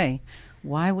IRA,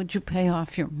 why would you pay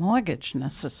off your mortgage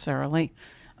necessarily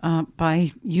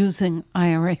by using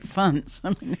IRA funds?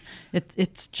 I mean,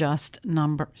 it's just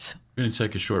numbers. We're going to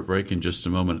take a short break in just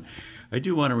a moment. I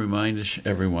do want to remind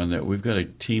everyone that we've got a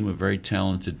team of very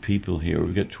talented people here.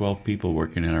 We've got 12 people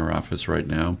working in our office right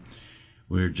now.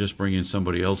 We're just bringing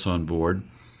somebody else on board.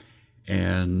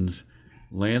 And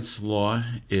Lance Law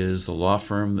is the law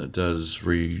firm that does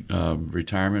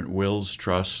retirement wills,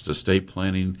 trusts, estate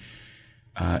planning,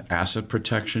 asset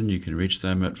protection. You can reach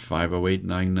them at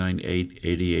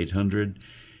 508-998-8800.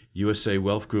 USA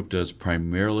Wealth Group does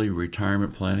primarily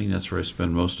retirement planning. That's where I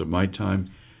spend most of my time.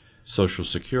 Social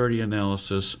Security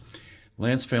analysis.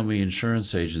 Lance Family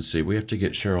Insurance Agency. We have to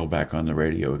get Cheryl back on the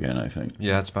radio again, I think.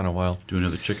 Yeah, it's been a while. Do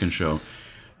another chicken show.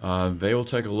 They will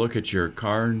take a look at your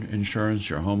car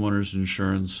insurance, your homeowner's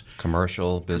insurance.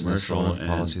 Commercial, business, owner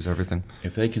policies, everything.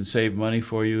 If they can save money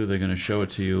for you, they're going to show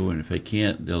it to you. And if they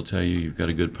can't, they'll tell you you've got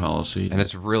a good policy. And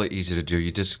it's really easy to do.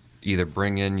 You just either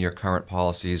bring in your current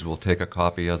policies, we'll take a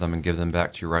copy of them and give them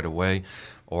back to you right away.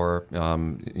 Or,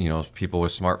 people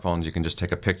with smartphones, you can just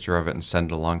take a picture of it and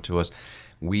send it along to us.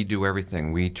 We do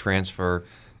everything. We transfer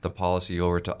the policy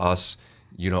over to us.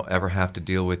 You don't ever have to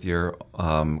deal with your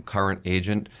current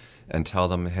agent and tell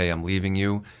them, hey, I'm leaving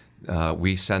you.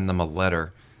 We send them a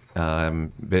letter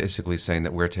basically saying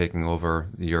that we're taking over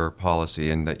your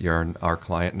policy and that you're our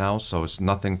client now. So it's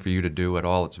nothing for you to do at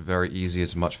all. It's very easy.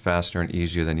 It's much faster and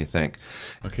easier than you think.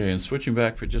 Okay, and switching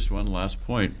back for just one last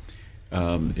point,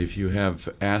 if you have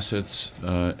assets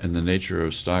in the nature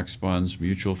of stocks, bonds,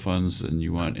 mutual funds, and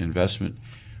you want investment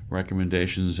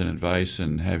recommendations and advice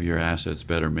and have your assets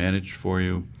better managed for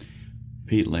you,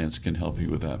 Pete Lance can help you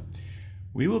with that.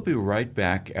 We will be right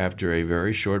back after a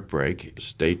very short break.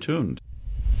 Stay tuned.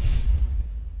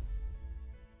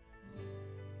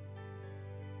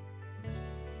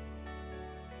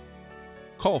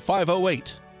 Call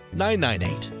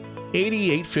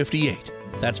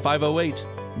 508-998-8858. That's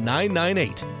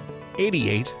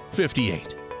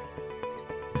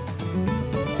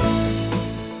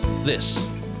 508-998-8858. This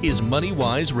is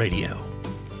MoneyWise Radio.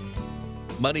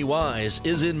 MoneyWise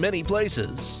is in many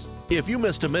places. If you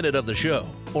missed a minute of the show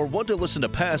or want to listen to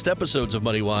past episodes of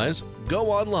MoneyWise,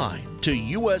 go online to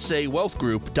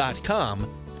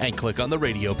usawealthgroup.com and click on the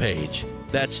radio page.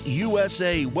 That's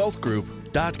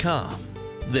usawealthgroup.com.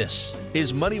 This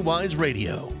is MoneyWise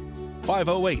Radio.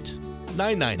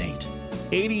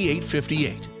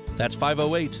 508-998-8858. That's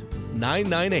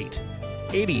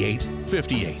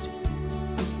 508-998-8858.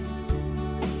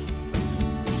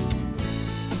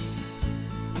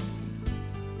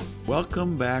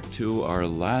 Welcome back to our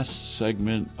last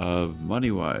segment of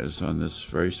MoneyWise on this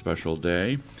very special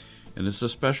day. And it's a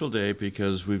special day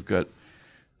because we've got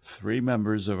three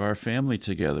members of our family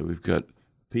together. We've got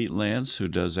Pete Lance, who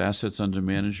does assets under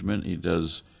management. He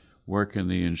does work in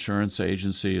the insurance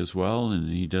agency as well, and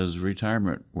he does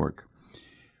retirement work.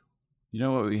 You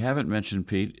know what we haven't mentioned,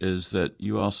 Pete, is that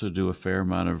you also do a fair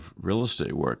amount of real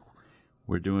estate work.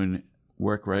 We're doing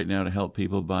work right now to help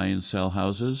people buy and sell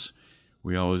houses.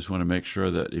 We always want to make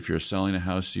sure that if you're selling a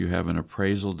house, you have an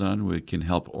appraisal done. We can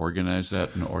help organize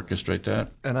that and orchestrate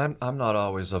that. And I'm not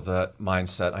always of that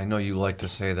mindset. I know you like to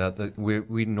say that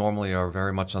we normally are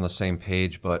very much on the same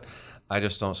page, but I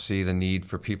just don't see the need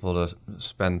for people to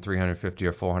spend $350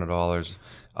 or $400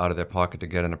 out of their pocket to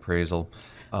get an appraisal.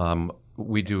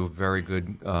 We do very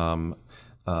good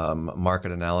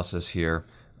market analysis here,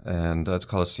 and it's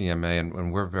called a CMA,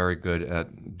 and we're very good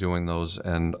at doing those.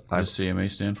 And What does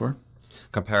CMA stand for?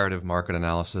 Comparative market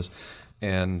analysis.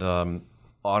 And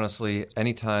honestly,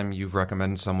 anytime you've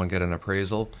recommended someone get an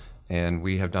appraisal and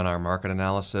we have done our market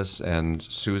analysis and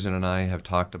Susan and I have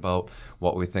talked about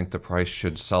what we think the price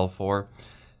should sell for,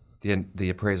 the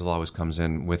appraisal always comes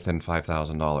in within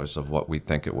 $5,000 of what we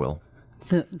think it will.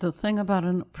 The thing about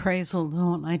an appraisal,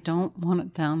 though, and I don't want to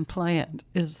downplay it,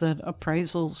 is that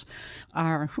appraisals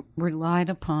are relied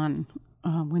upon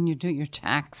when you do your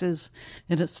taxes.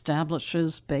 It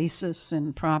establishes basis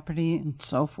in property and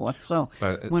so forth. So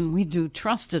when we do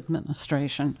trust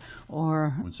administration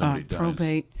or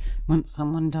probate, when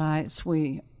someone dies,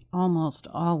 we almost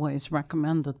always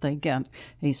recommend that they get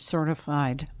a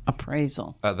certified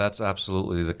appraisal. That's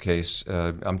absolutely the case.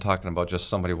 I'm talking about just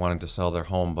somebody wanting to sell their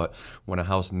home, but when a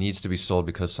house needs to be sold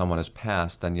because someone has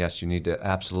passed, then yes, you need to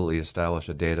absolutely establish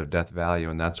a date of death value,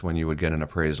 and that's when you would get an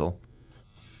appraisal.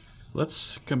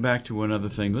 Let's come back to one other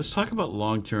thing. Let's talk about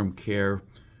long-term care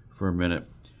for a minute.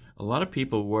 A lot of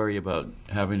people worry about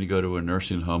having to go to a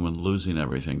nursing home and losing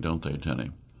everything, don't they,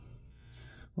 Tenny?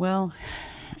 Well,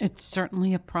 it's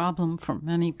certainly a problem for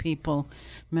many people,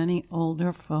 many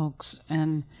older folks,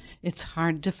 and it's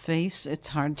hard to face. It's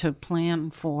hard to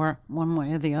plan for one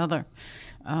way or the other.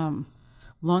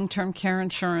 Long-term care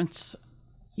insurance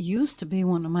used to be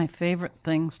one of my favorite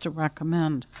things to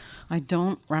recommend. I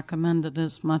don't recommend it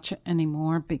as much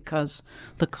anymore because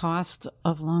the cost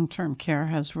of long-term care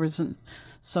has risen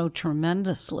so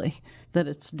tremendously that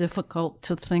it's difficult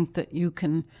to think that you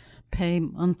can pay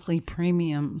monthly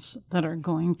premiums that are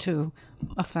going to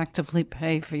effectively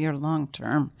pay for your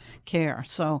long-term care.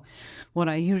 So what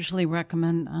I usually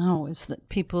recommend now is that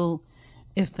people,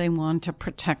 if they want to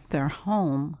protect their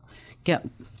home, get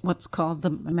what's called the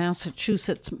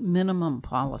Massachusetts minimum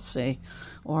policy,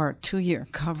 or 2-year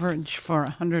coverage for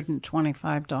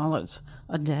 $125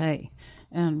 a day.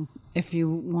 And if you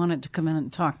wanted to come in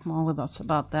and talk more with us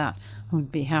about that,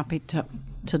 we'd be happy to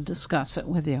discuss it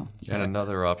with you. And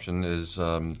another option is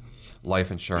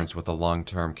life insurance with a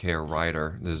long-term care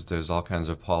rider. There's all kinds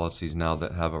of policies now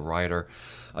that have a rider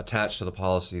attached to the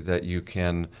policy that you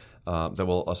can that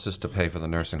will assist to pay for the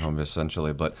nursing home,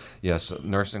 essentially. But yes,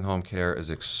 nursing home care is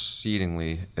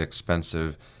exceedingly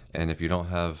expensive, and if you don't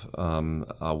have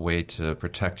a way to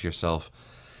protect yourself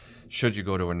should you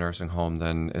go to a nursing home,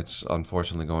 then it's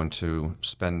unfortunately going to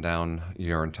spend down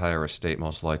your entire estate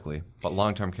most likely. But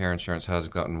long-term care insurance has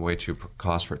gotten way too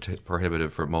cost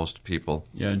prohibitive for most people.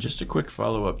 Yeah, and just a quick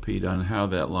follow-up, Pete, on how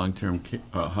that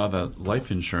how that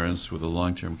life insurance with a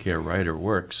long-term care rider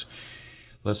works.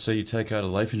 Let's say you take out a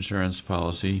life insurance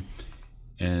policy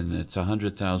and it's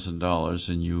 $100,000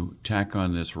 and you tack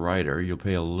on this rider. You'll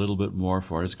pay a little bit more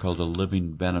for it. It's called a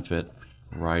living benefit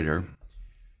rider.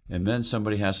 And then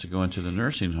somebody has to go into the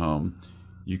nursing home.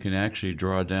 You can actually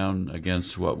draw down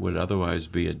against what would otherwise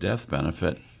be a death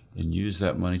benefit and use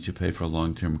that money to pay for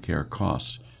long-term care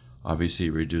costs. Obviously,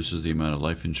 it reduces the amount of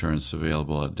life insurance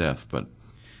available at death, but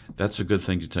that's a good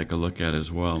thing to take a look at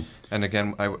as well. And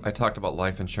again, I talked about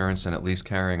life insurance and at least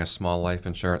carrying a small life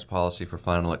insurance policy for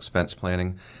final expense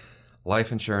planning.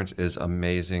 Life insurance is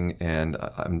amazing, and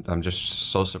I'm just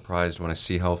so surprised when I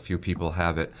see how few people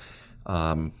have it.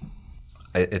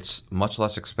 It's much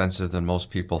less expensive than most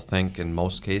people think in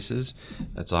most cases.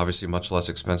 It's obviously much less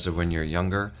expensive when you're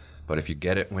younger, but if you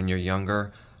get it when you're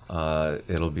younger,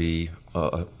 it'll be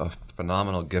a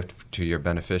phenomenal gift to your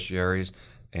beneficiaries,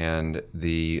 and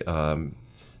the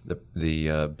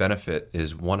benefit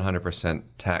is 100%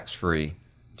 tax-free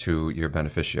to your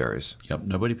beneficiaries. Yep,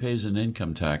 nobody pays an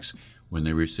income tax when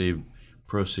they receive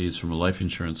proceeds from a life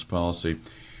insurance policy.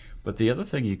 But the other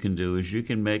thing you can do is you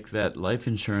can make that life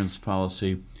insurance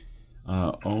policy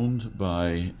owned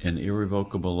by an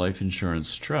irrevocable life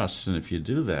insurance trust. And if you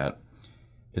do that,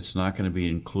 it's not going to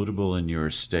be includable in your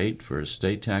estate for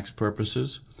estate tax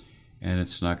purposes, and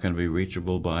it's not going to be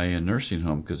reachable by a nursing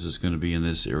home because it's going to be in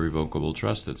this irrevocable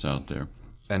trust that's out there.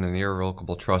 And an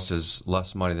irrevocable trust is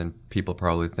less money than people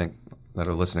probably think that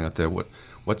are listening out there.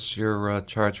 What's your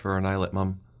charge for an ILIT,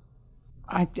 Mom?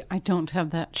 I don't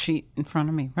have that sheet in front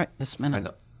of me right this minute. I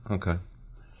know. Okay.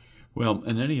 Well,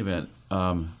 in any event,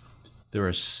 there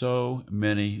are so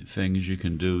many things you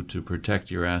can do to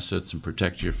protect your assets and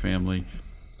protect your family.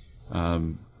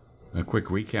 A quick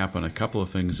recap on a couple of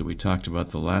things that we talked about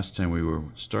the last time we were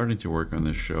starting to work on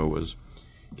this show was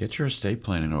get your estate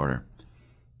plan in order.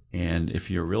 And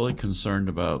if you're really concerned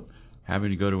about having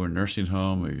to go to a nursing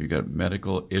home or you've got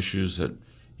medical issues that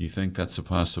you think that's a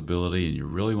possibility and you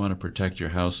really want to protect your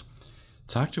house,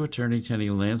 talk to Attorney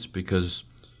Tenny Lance because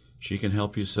she can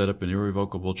help you set up an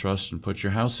irrevocable trust and put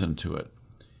your house into it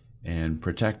and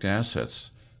protect assets.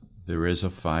 There is a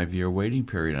 5-year waiting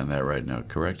period on that right now,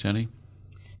 correct, Tenny?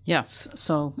 Yes,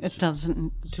 so it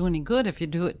doesn't do any good if you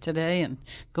do it today and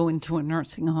go into a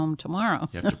nursing home tomorrow.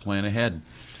 You have to plan ahead.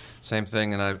 Same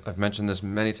thing, and I've mentioned this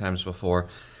many times before.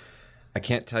 I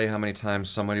can't tell you how many times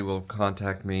somebody will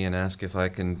contact me and ask if I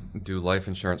can do life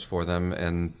insurance for them,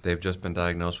 and they've just been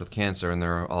diagnosed with cancer and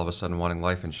they're all of a sudden wanting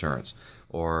life insurance.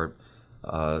 Or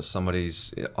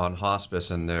somebody's on hospice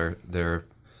and their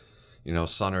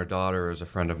son or daughter is a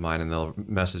friend of mine, and they'll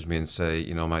message me and say,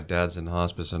 my dad's in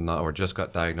hospice or just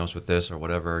got diagnosed with this or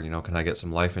whatever, can I get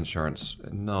some life insurance?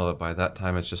 No, by that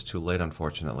time it's just too late,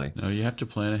 unfortunately. No, you have to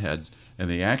plan ahead. And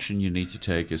the action you need to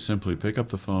take is simply pick up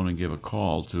the phone and give a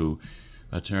call to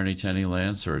Attorney Tenny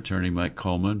Lance or Attorney Mike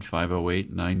Coleman,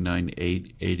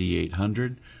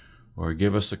 508-998-8800, or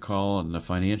give us a call on the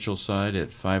financial side at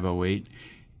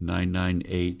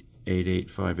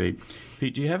 508-998-8858.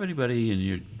 Pete, do you have anybody in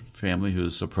your family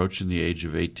who's approaching the age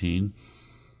of 18?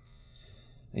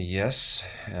 Yes.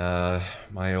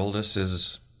 My oldest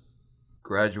is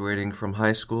graduating from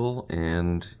high school,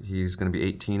 and he's going to be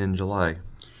 18 in July.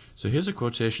 So here's a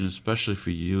quotation especially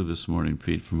for you this morning,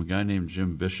 Pete, from a guy named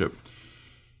Jim Bishop.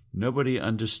 Nobody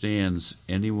understands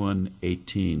anyone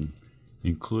 18,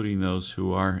 including those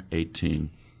who are 18.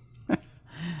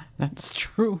 That's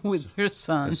true with your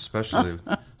son. Especially.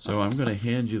 So I'm going to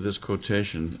hand you this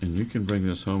quotation, and you can bring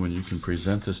this home and you can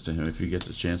present this to him if you get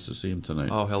the chance to see him tonight.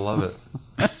 Oh, he'll love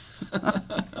it.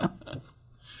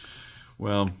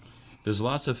 Well, there's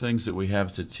lots of things that we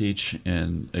have to teach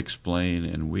and explain,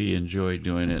 and we enjoy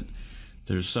doing it.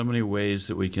 There's so many ways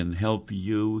that we can help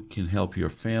you, can help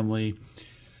your family.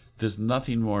 There's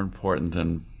nothing more important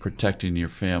than protecting your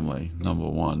family, number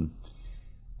one.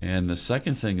 And the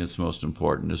second thing that's most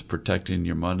important is protecting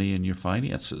your money and your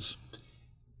finances.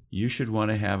 You should want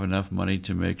to have enough money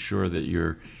to make sure that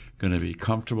you're going to be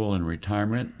comfortable in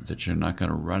retirement, that you're not going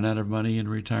to run out of money in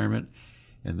retirement.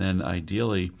 And then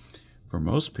ideally, for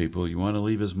most people, you want to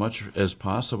leave as much as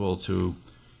possible to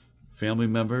family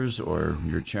members or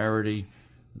your charity.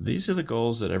 These are the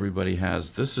goals that everybody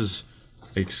has. This is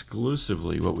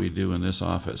exclusively what we do in this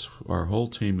office. Our whole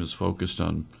team is focused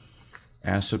on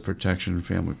asset protection and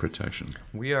family protection.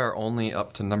 We are only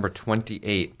up to number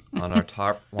 28 on our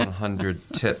top 100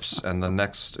 tips, and the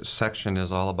next section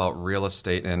is all about real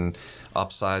estate and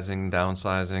upsizing,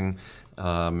 downsizing,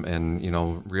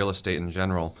 and real estate in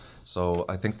general. So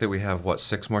I think that we have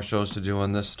 6 more shows to do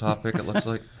on this topic. It looks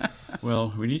like.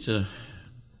 Well, we need to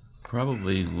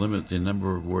probably limit the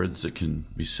number of words that can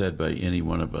be said by any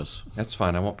one of us. That's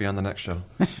fine. I won't be on the next show.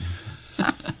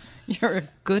 You're a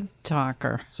good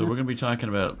talker. So we're going to be talking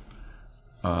about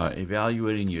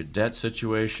evaluating your debt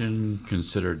situation,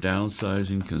 consider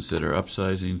downsizing, consider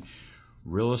upsizing,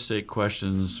 real estate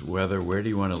questions, where do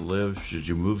you want to live, should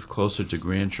you move closer to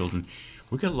grandchildren.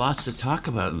 We've got lots to talk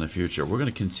about in the future. We're going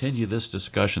to continue this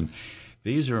discussion.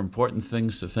 These are important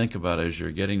things to think about as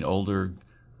you're getting older,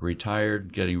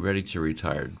 retired, getting ready to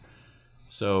retire.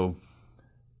 So,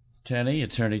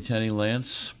 Attorney Tenny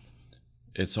Lance,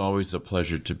 it's always a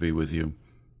pleasure to be with you.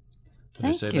 Did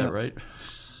I say that right?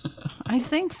 I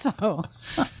think so.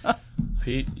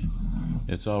 Pete,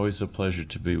 it's always a pleasure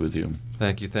to be with you.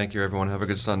 Thank you, everyone. Have a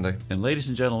good Sunday. And ladies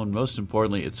and gentlemen, most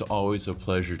importantly, it's always a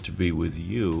pleasure to be with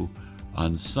you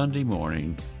on Sunday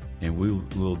morning, and we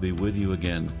will be with you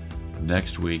again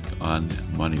next week on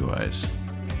MoneyWise.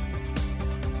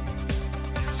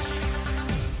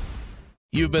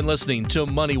 You've been listening to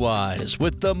MoneyWise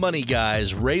with the Money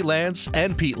Guys, Ray Lance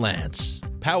and Pete Lance,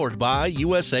 powered by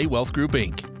USA Wealth Group,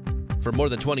 Inc. For more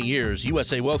than 20 years,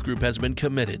 USA Wealth Group has been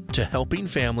committed to helping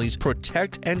families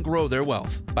protect and grow their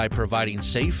wealth by providing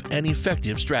safe and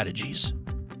effective strategies.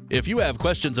 If you have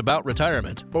questions about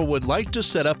retirement or would like to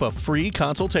set up a free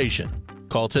consultation,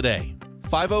 call today,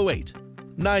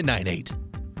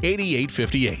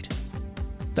 508-998-8858.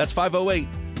 That's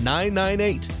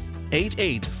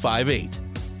 508-998-8858.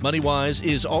 MoneyWise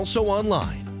is also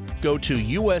online. Go to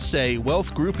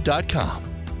usawealthgroup.com.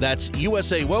 That's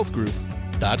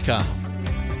usawealthgroup.com.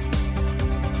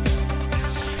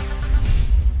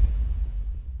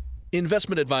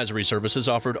 Investment advisory services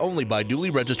offered only by duly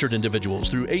registered individuals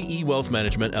through AE Wealth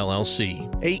Management, LLC.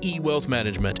 AE Wealth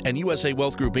Management and USA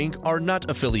Wealth Group, Inc. are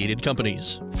not affiliated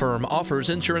companies. Firm offers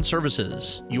insurance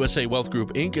services. USA Wealth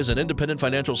Group, Inc. is an independent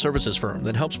financial services firm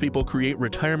that helps people create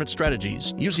retirement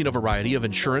strategies using a variety of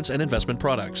insurance and investment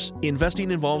products. Investing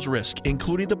involves risk,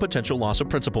 including the potential loss of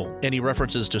principal. Any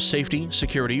references to safety,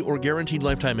 security, or guaranteed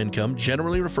lifetime income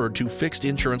generally referred to fixed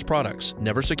insurance products,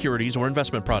 never securities or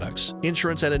investment products.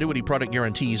 Insurance and annuity product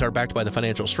guarantees are backed by the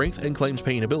financial strength and claims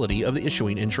paying ability of the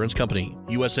issuing insurance company.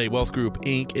 USA Wealth Group,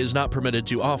 Inc. is not permitted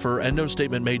to offer, and no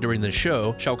statement made during this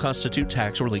show shall constitute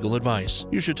tax or legal advice.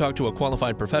 You should talk to a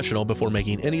qualified professional before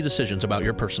making any decisions about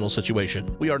your personal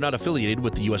situation. We are not affiliated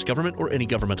with the U.S. government or any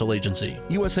governmental agency.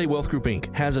 USA Wealth Group,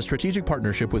 Inc. has a strategic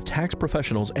partnership with tax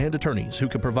professionals and attorneys who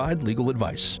can provide legal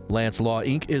advice. Lance Law,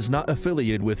 Inc. is not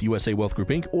affiliated with USA Wealth Group,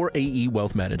 Inc. or AE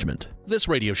Wealth Management. This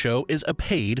radio show is a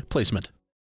paid placement.